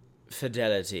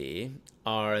fidelity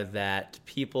are that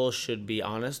people should be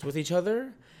honest with each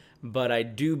other, but I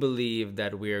do believe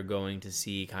that we're going to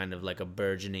see kind of like a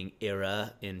burgeoning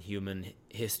era in human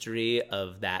history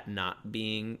of that not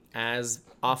being as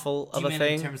awful Do of you a mean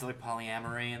thing. in terms of like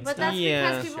polyamory and But stuff? that's Yeah,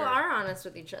 because people sure. are honest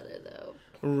with each other, though.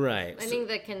 Right. I think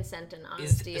that consent and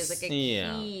honesty is like a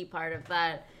Yeah. key part of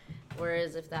that.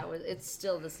 Whereas if that was, it's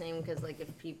still the same because like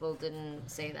if people didn't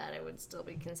say that, it would still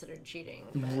be considered cheating.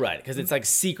 But Right, because it's like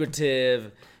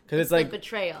secretive. Because it's the like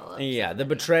betrayal. Of yeah, the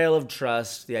somebody. betrayal of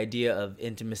trust, the idea of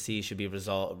intimacy should be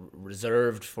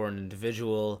reserved for an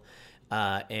individual,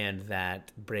 and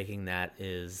that breaking that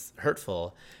is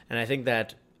hurtful. And I think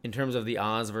that in terms of the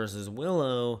Oz versus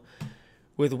Willow,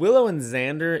 with Willow and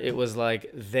Xander, it was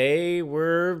like they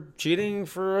were cheating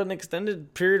for an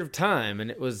extended period of time,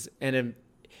 and it was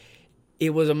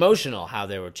emotional how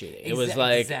they were cheating. It was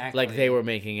like Exactly. they were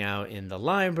making out in the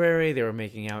library, they were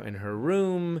making out in her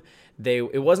room.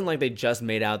 It wasn't like they just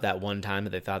made out that one time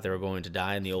that they thought they were going to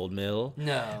die in the old mill.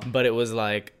 No. But it was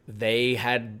like they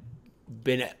had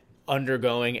been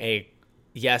undergoing it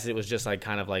was just like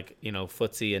kind of like,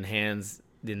 footsie and hands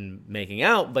in making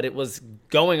out, but it was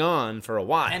going on for a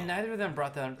while. And neither of them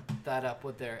brought that up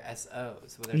with their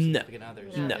SOs, with their significant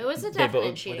others. No, No. it was a They definite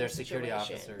both- cheating With their security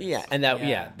situation. officers. yeah, and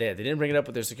they didn't bring it up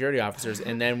with their security officers,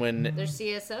 and then when Their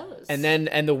CSOs.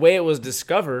 and the way it was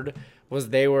discovered was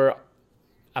they were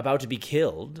about to be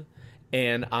killed,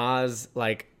 and Oz,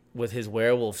 like with his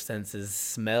werewolf senses,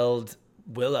 smelled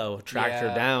Willow, tracked her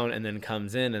Yeah. down, and then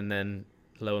comes in, and then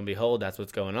lo and behold, that's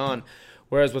what's going on.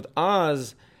 Whereas with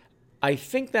Oz, I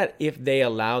think that if they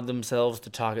allowed themselves to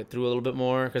talk it through a little bit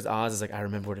more, because Oz is like, I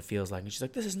remember what it feels like, and she's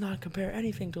like, this does not compare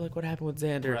anything to like what happened with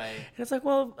Xander, Right. and it's like,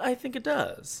 well, I think it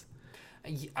does.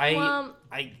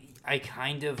 I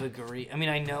kind of agree. I mean,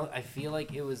 I feel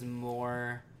like it was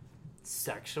more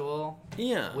sexual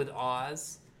Yeah. with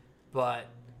Oz, but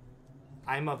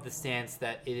I'm of the stance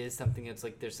that it is something that's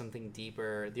like there's something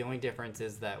deeper. The only difference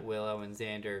is that Willow and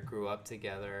Xander grew up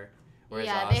together, whereas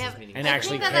Yeah, Oz they is have- meeting And I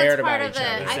actually think cared that's part about of each the,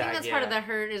 other. I think Exact- that's part of yeah. the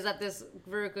hurt is that this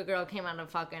Veruca girl came out of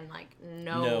fucking like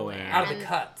Nowhere. nowhere. out of the And-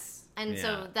 cuts. And Yeah.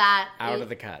 so that Out it- of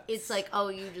the cuts. It's like, oh,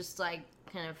 you just like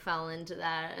kind of fell into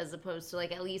that as opposed to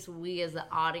like at least we as the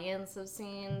audience have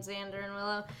seen Xander and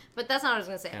Willow. But that's not what I was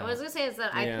gonna say. Yeah. What I was gonna say is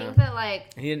that I Yeah. think that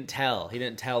like He didn't tell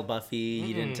Buffy,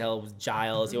 he didn't tell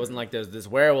Giles, he wasn't like, there's this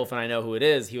werewolf and I know who it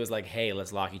is. He was like, hey,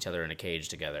 let's lock each other in a cage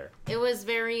together. it was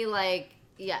very like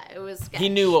it was sketch. He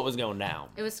knew what was going down.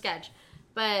 It was sketch.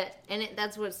 But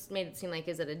that's what's made it seem like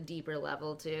is at a deeper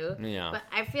level too. Yeah. But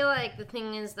I feel like the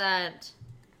thing is that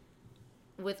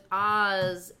with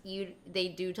Oz, they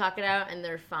do talk it out and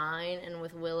they're fine, and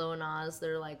with Willow and Oz,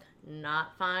 they're like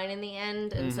not fine in the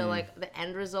end, and so like the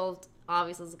end result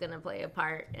obviously is gonna play a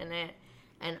part in it,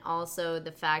 and also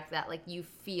the fact that like you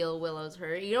feel Willow's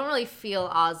hurt, you don't really feel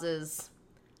Oz's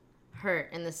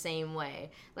hurt in the same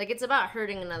way. Like it's about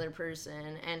hurting another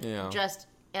person, and Yeah. just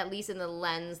at least in the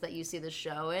lens that you see the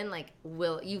show in, like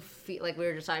you feel like we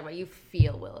were just talking about, you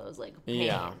feel Willow's like pain.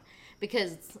 Yeah.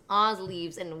 Because Oz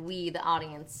leaves and we, the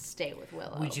audience, stay with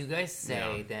Willow. Would you guys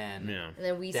say then? Yeah. And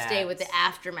then we stay with the That's-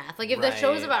 aftermath. Like if the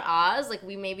show was Right. about Oz, like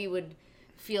we maybe would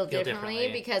feel differently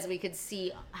differently. because we could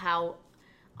see how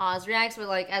Oz reacts. But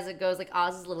like as it goes, like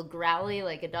Oz is a little growly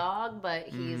like a dog, but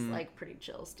he's like pretty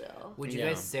chill still. Would you Yeah.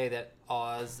 guys say that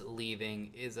Oz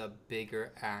leaving is a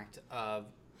bigger act of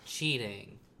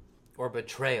cheating or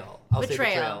betrayal? I'll say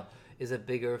Betrayal. betrayal is a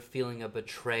bigger feeling of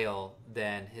betrayal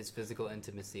than his physical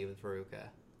intimacy with Veruca.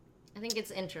 I think it's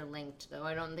interlinked though.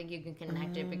 I don't think you can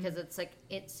connect it because it's like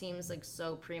it seems like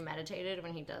so premeditated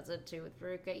when he does it too with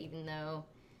Veruca, even though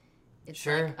it's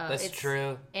Sure, like, that's it's-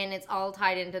 true. And it's all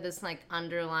tied into this like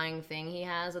underlying thing he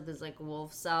has with his like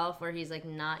wolf self, where he's like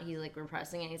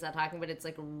repressing it, he's not talking, but it's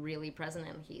like really present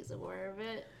and he's aware of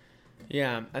it.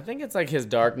 Yeah, I think it's like his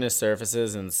darkness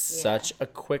surfaces in such a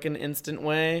quick and instant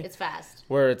way It's fast.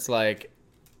 where it's like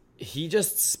he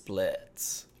just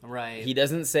splits. Right. He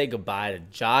doesn't say goodbye to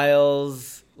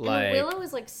Giles. Like And Willow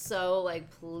is like so like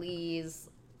please,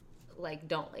 like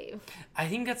don't leave. I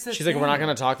think that's the she's like, we're not thing.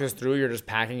 gonna talk this through. You're just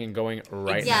packing and going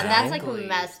right Yeah, now. that's like Exactly.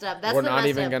 messed up. That's we're the not messed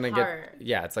even up gonna part. get.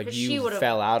 Yeah, it's like 'Cause she you would've-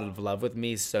 fell out of love with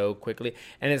me so quickly,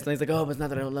 and it's like, oh, but it's not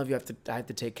that I don't love you. I have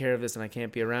to take care of this, and I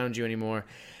can't be around you anymore.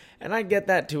 And I get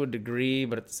that to a degree,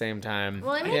 but at the same time,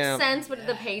 Well, it makes yeah, sense, but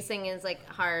the pacing is like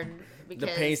hard because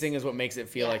the pacing is what makes it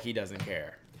feel Yeah. like he doesn't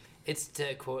care. It's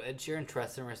to quote Ed Sheeran,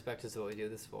 trust and respect is what we do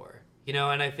this for. You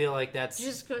know, and I feel like that's.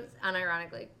 just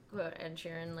unironically quote Ed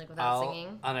Sheeran like without I'll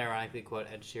singing. unironically quote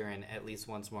Ed Sheeran at least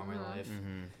once more in my life.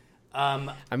 Mm-hmm.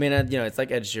 I mean, it's like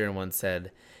Ed Sheeran once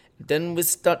said. Then we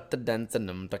start the dancing.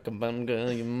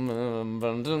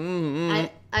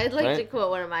 I'd like Right? to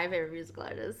quote one of my favorite musical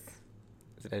artists,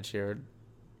 Is it Ed Sheeran?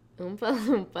 Oompa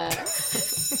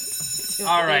Loompa.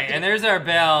 All right, and there's our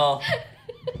bell,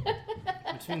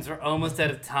 which means we're almost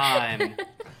out of time.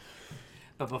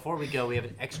 But before we go, we have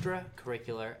an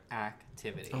extracurricular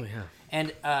activity. Oh, yeah.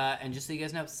 And just so you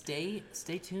guys know, stay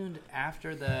tuned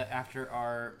after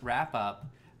our wrap up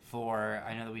for.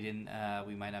 I know that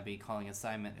we might not be calling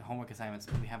homework assignments,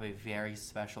 but we have a very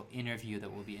special interview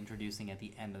that we'll be introducing at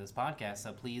the end of this podcast.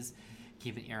 So please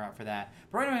keep an ear out for that.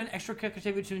 But right now, we have an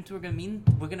extracurricular activity.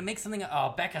 We're gonna make something.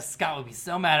 Oh, Becca Scott would be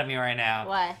so mad at me right now.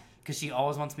 Why? Because she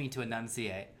always wants me to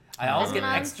enunciate. I always get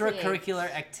Enunciate.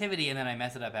 extracurricular activity and then I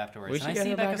mess it up afterwards. We And should I get see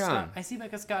her Becca back Scott. on. I see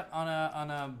Becca Scott on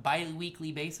a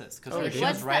bi-weekly basis because Oh, her really? show's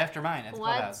What's right that- after mine at the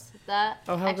What's clubhouse. that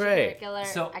Oh, how great. extracurricular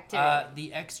So activity?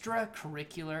 the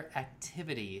extracurricular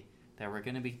activity that we're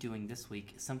going to be doing this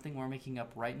week is something we're making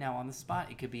up right now on the spot.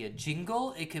 It could be a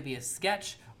jingle. It could be a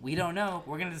sketch. We don't know.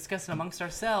 We're going to discuss it amongst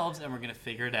ourselves and we're going to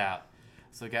figure it out.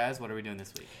 So guys, what are we doing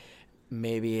this week?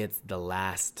 Maybe it's the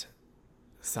last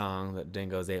song that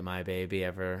Dingoes Ate My Baby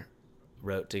ever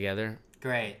wrote together.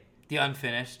 Great. The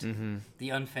unfinished. Mm-hmm. The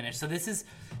unfinished. So guys,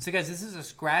 this is a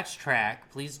scratch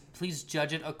track. Please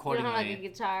judge it You accordingly. don't have like a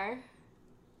guitar?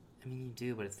 I mean, you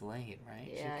do, but it's late,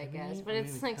 right? Yeah, I Should guess. we? But I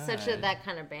it's mean, like we such could. that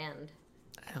kind of band.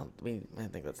 I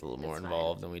think that's a little more It's fine.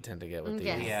 involved than we tend to get with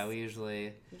Okay. these. Yeah, we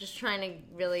usually. I'm just trying to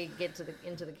really get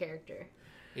into the character.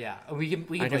 Yeah, we can I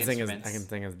play can sing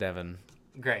instruments. as Devin.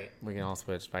 Great. We can all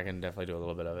switch. I can definitely do a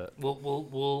little bit of it.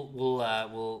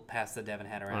 We'll pass the Devin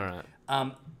hat around. All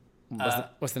right.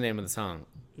 What's the name of the song?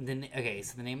 So the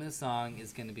name of the song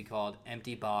is going to be called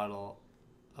 "Empty Bottle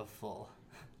of Full."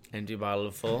 Empty Bottle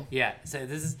of Full. Yeah. So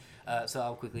this is. So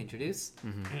I'll quickly introduce.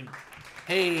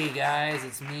 Hey guys,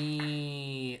 it's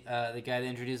me, the guy that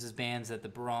introduces bands at the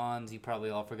Bronze. You probably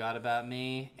all forgot about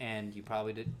me, and you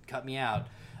probably did cut me out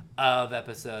of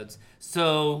episodes.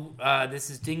 So this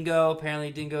is Dingo.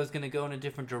 Apparently Dingo is going to go in a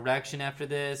different direction after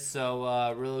this.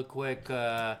 So real quick,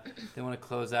 they want to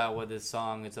close out with this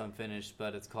song. It's unfinished,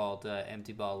 but it's called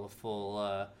Empty Bottle of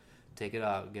Full. Take it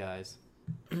out, guys.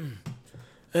 Hey,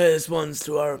 this one's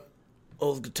to our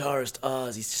old guitarist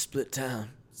Oz. He's split town,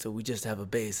 so we just have a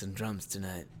bass and drums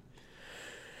tonight.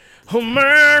 Oh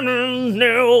man,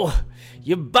 no,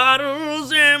 your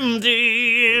bottle's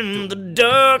empty in the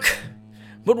dark.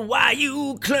 But why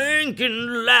you clanking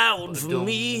loud for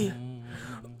me?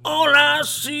 All I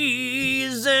see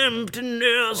is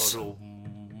emptiness.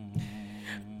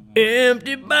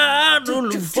 Empty bottle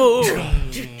of full.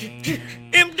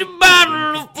 Empty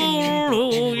bottle of full,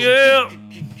 oh yeah.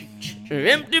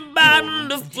 Empty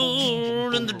bottle of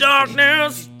full in the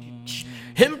darkness.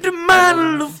 Empty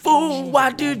bottle of full,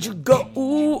 why did you go?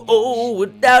 Oh,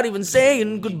 without even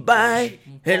saying goodbye.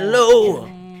 Hello.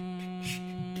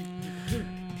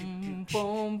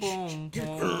 Boom, boom,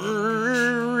 boom.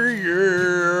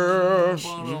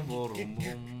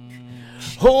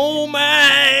 Oh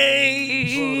my,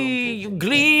 you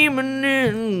gleaming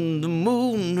in the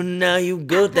moon, and now you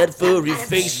got that furry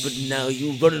face, but now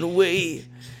you running away.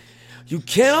 You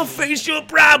cannot face your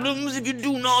problems if you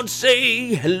do not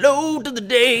say hello to the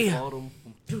day.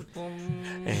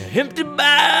 Empty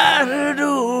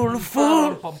bottle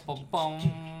full,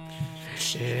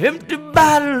 empty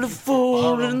bottle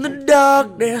full in the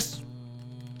darkness.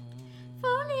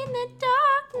 Fall in the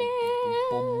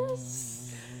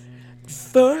darkness.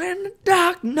 Fall in the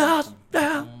darkness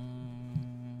now.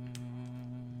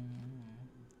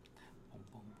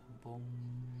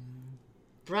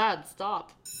 Brad,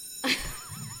 stop.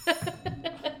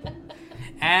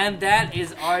 And that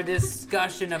is our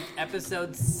discussion of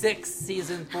episode 6,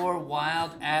 season 4,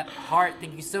 Wild at Heart.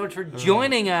 Thank you so much for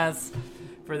joining us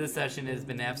for this session. It has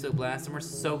been an absolute blast, and we're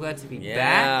so glad to be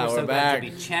back. We're so glad to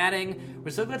be chatting. We're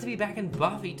so glad to be back in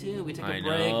Buffy, too. We took a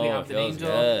break. We hopped an Angel.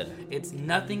 Good.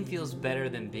 Nothing feels better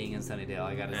than being in Sunnydale,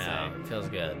 I gotta say. It feels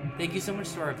good. Thank you so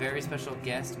much to our very special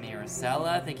guest,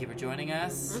 Miracella. Thank you for joining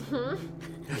us.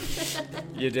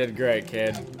 You did great,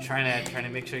 kid. Trying to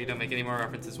make sure you don't make any more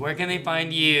references. Where can they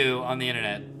find you on the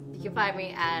internet? You can find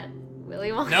me at Willy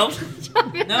Wonka. Nope.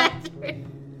 Chocolate Nope. Factory.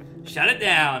 Shut it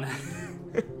down.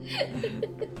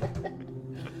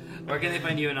 Where can they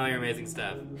find you and all your amazing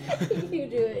stuff? You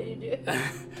do it.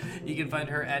 You can find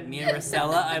her at Mia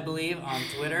Rosella, I believe, on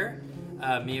Twitter.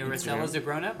 Mia Rosella's a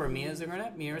grown-up, or Mia's a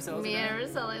grown-up? Mia Rosella's Mia a grown-up?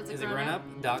 Rosella is a grown-up.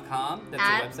 grown-up.com. That's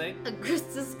At the website.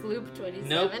 Augustus Gloop 27.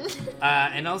 Nope.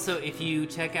 And also, if you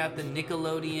check out the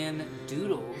Nickelodeon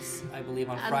Doodles, I believe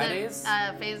on Fridays.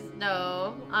 On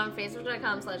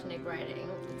Facebook.com/NickWriting.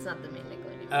 It's not the main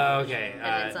Nickelodeon. Oh, okay.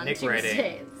 And it's on Nick Tuesdays.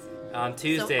 Writing. On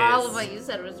Tuesdays. So all of what you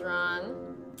said was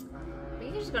wrong. But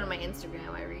you can just go to my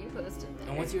Instagram. I reposted there.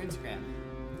 And what's your Instagram?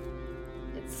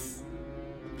 It's...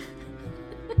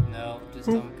 No, just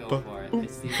don't go for it.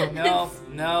 It's the, no.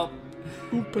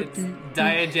 It's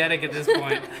diegetic at this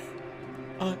point.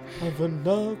 I have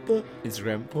another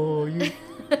Instagram for you.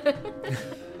 It's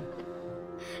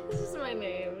just my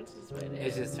name. It's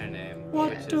just her name.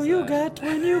 What do you get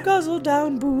when you guzzle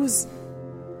down booze?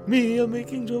 Me, I'm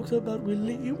making jokes about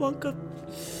Willy Wonka.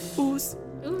 Booze.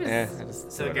 Ooh,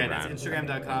 So again, it's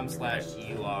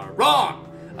Instagram.com/youarewrong.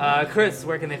 Chris,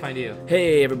 where can they find you?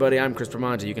 Hey everybody, I'm Chris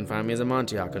Monty. You can find me as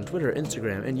Amontioch on Twitter,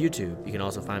 Instagram, and YouTube. You can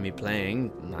also find me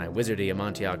playing my wizardy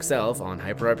Amontioch self on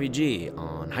Hyper RPG,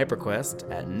 on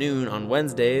HyperQuest at noon on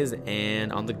Wednesdays,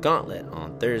 and on The Gauntlet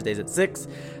on Thursdays at 6.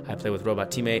 I play with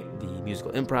Robot Teammate, the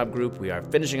musical improv group. We are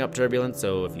finishing up Turbulence,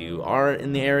 so if you are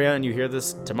in the area and you hear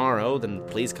this tomorrow, then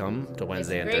please come to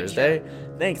Wednesday and great Thursday. show.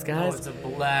 Thanks, Oh, guys. it's a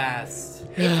blast.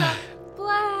 It's a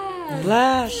blast.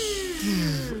 Blast.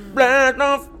 Blast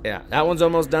off. Yeah, that one's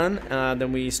almost done.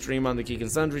 Then we stream on the Geek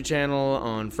and Sundry channel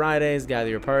on Fridays, gather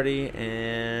your party,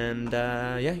 and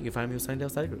yeah, you can find me with Sunnydale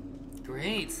Side Group.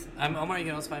 Great. I'm Omar. You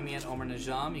can also find me at Omar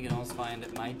Najam. You can also find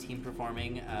my team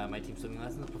performing, my team swimming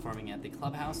lessons performing at the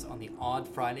clubhouse on the odd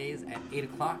Fridays at 8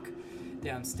 o'clock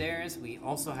downstairs. We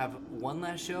also have one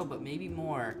last show, but maybe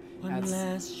more. One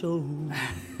last show.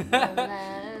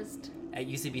 At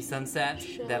UCB Sunset.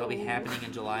 That'll be happening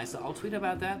in July. So I'll tweet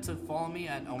about that. So follow me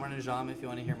at Omar Najam if you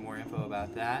want to hear more info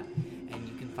about that. And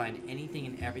you can find anything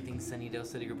and everything Sunnydale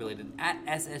Study Group related at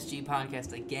SSG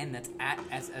Podcast. Again, that's at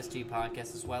SSG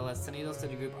Podcast, as well as Sunnydale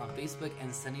Study Group on Facebook and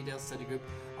Sunnydale Study Group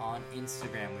on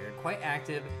Instagram. We are quite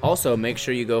active. Also, make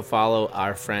sure you go follow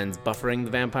our friends Buffering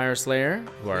the Vampire Slayer,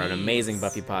 who are an amazing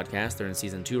Buffy podcast. They're in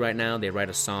season 2 right now. They write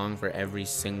a song for every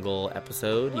single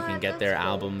episode. You can get their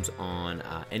albums on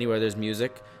anywhere there's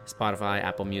music, Spotify,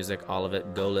 Apple Music, all of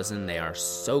it. Go listen. They are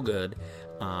so good.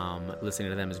 Listening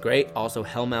to them is great. Also,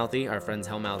 Hellmouthy, our friends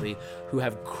Hellmouthy, who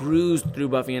have cruised through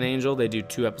Buffy and Angel. They do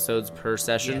 2 episodes per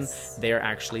session. Yes. They are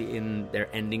actually in their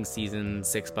ending season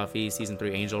 6 Buffy, season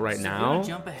 3 Angel right So now. if you want to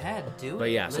jump ahead, do it. But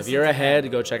yeah, so if Listen you're to ahead,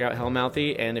 them. go check out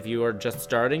Hellmouthy. And if you are just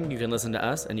starting, you can listen to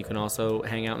us. And you can also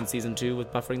hang out in season 2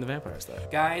 with Buffering the Vampire Slayer.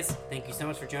 Guys, thank you so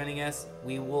much for joining us.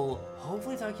 We will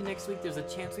hopefully talk to you next week. There's a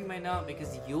chance we might not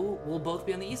because we'll both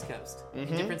be on the East Coast in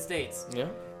different states. Yeah.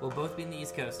 We'll both be in the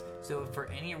East Coast. So if for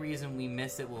any reason we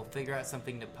miss it, we'll figure out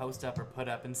something to post up or put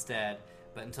up instead.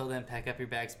 But until then, pack up your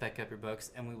bags, pack up your books,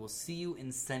 and we will see you in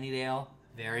Sunnydale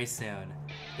very soon.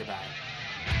 Goodbye.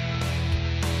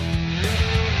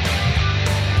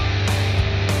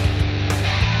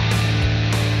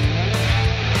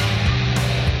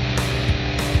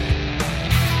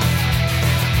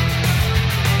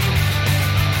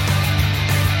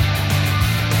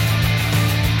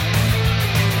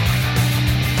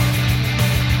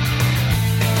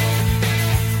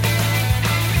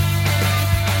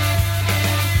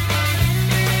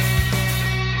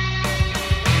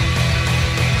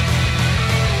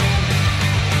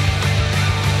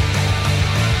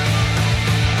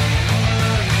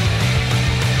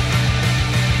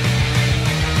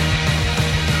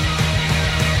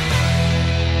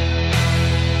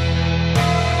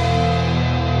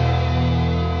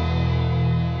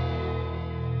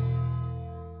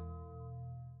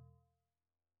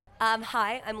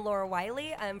 Hi, I'm Laura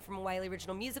Wiley. I'm from Wiley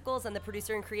Original Musicals. I'm the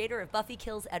producer and creator of Buffy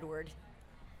Kills Edward.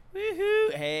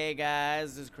 Woohoo! Hey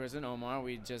guys, this is Chris and Omar.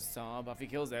 We just saw Buffy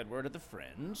Kills Edward at the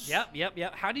Fringe. Yep.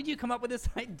 How did you come up with this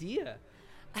idea?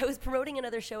 I was promoting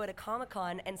another show at a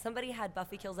Comic-Con, and somebody had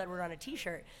Buffy Kills Edward on a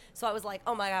t-shirt. So I was like,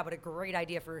 oh my God, what a great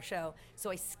idea for a show. So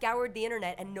I scoured the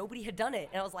internet, and nobody had done it.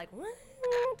 And I was like, what?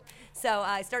 So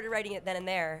I started writing it then and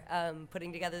there,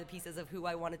 putting together the pieces of who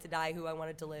I wanted to die, who I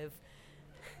wanted to live.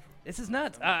 This is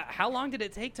nuts. How long did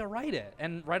it take to write it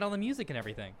and write all the music and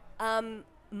everything?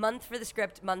 Month for the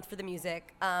script, month for the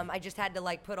music. I just had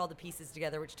to put all the pieces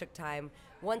together, which took time.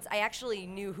 Once I actually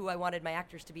knew who I wanted my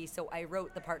actors to be, so I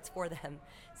wrote the parts for them.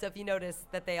 So if you notice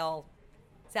that they all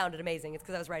sounded amazing, it's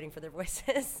because I was writing for their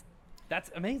voices. That's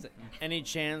amazing. Any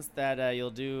chance that you'll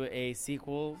do a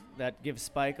sequel that gives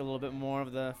Spike a little bit more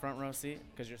of the front row seat?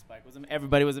 Because your Spike was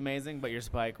everybody was amazing, but your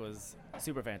Spike was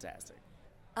super fantastic.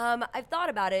 I've thought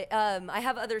about it. I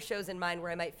have other shows in mind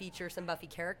where I might feature some Buffy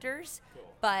characters,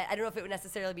 but I don't know if it would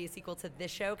necessarily be a sequel to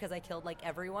this show because I killed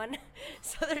everyone.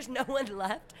 So there's no one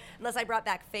left unless I brought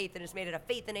back Faith and just made it a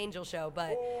Faith and Angel show.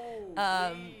 But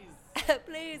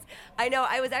please. I know.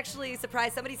 I was actually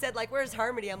surprised. Somebody said, where's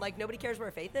Harmony? I'm like, nobody cares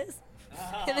where Faith is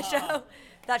in the show.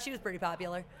 Thought she was pretty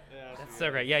popular. That's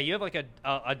so great. Yeah, you have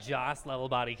a Joss level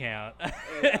body count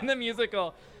in the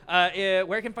musical.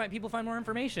 Where can people find more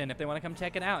information if they want to come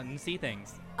check it out and see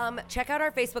things? Check out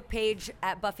our Facebook page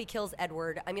at Buffy Kills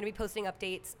Edward. I'm going to be posting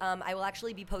updates. I will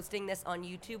actually be posting this on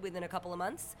YouTube within a couple of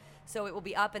months. So it will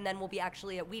be up, and then we'll be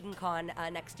actually at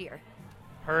WhedonCon next year.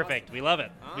 Perfect. We love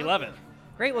it. We love it.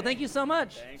 Great. Well, thank you so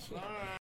much. Thanks, Laura.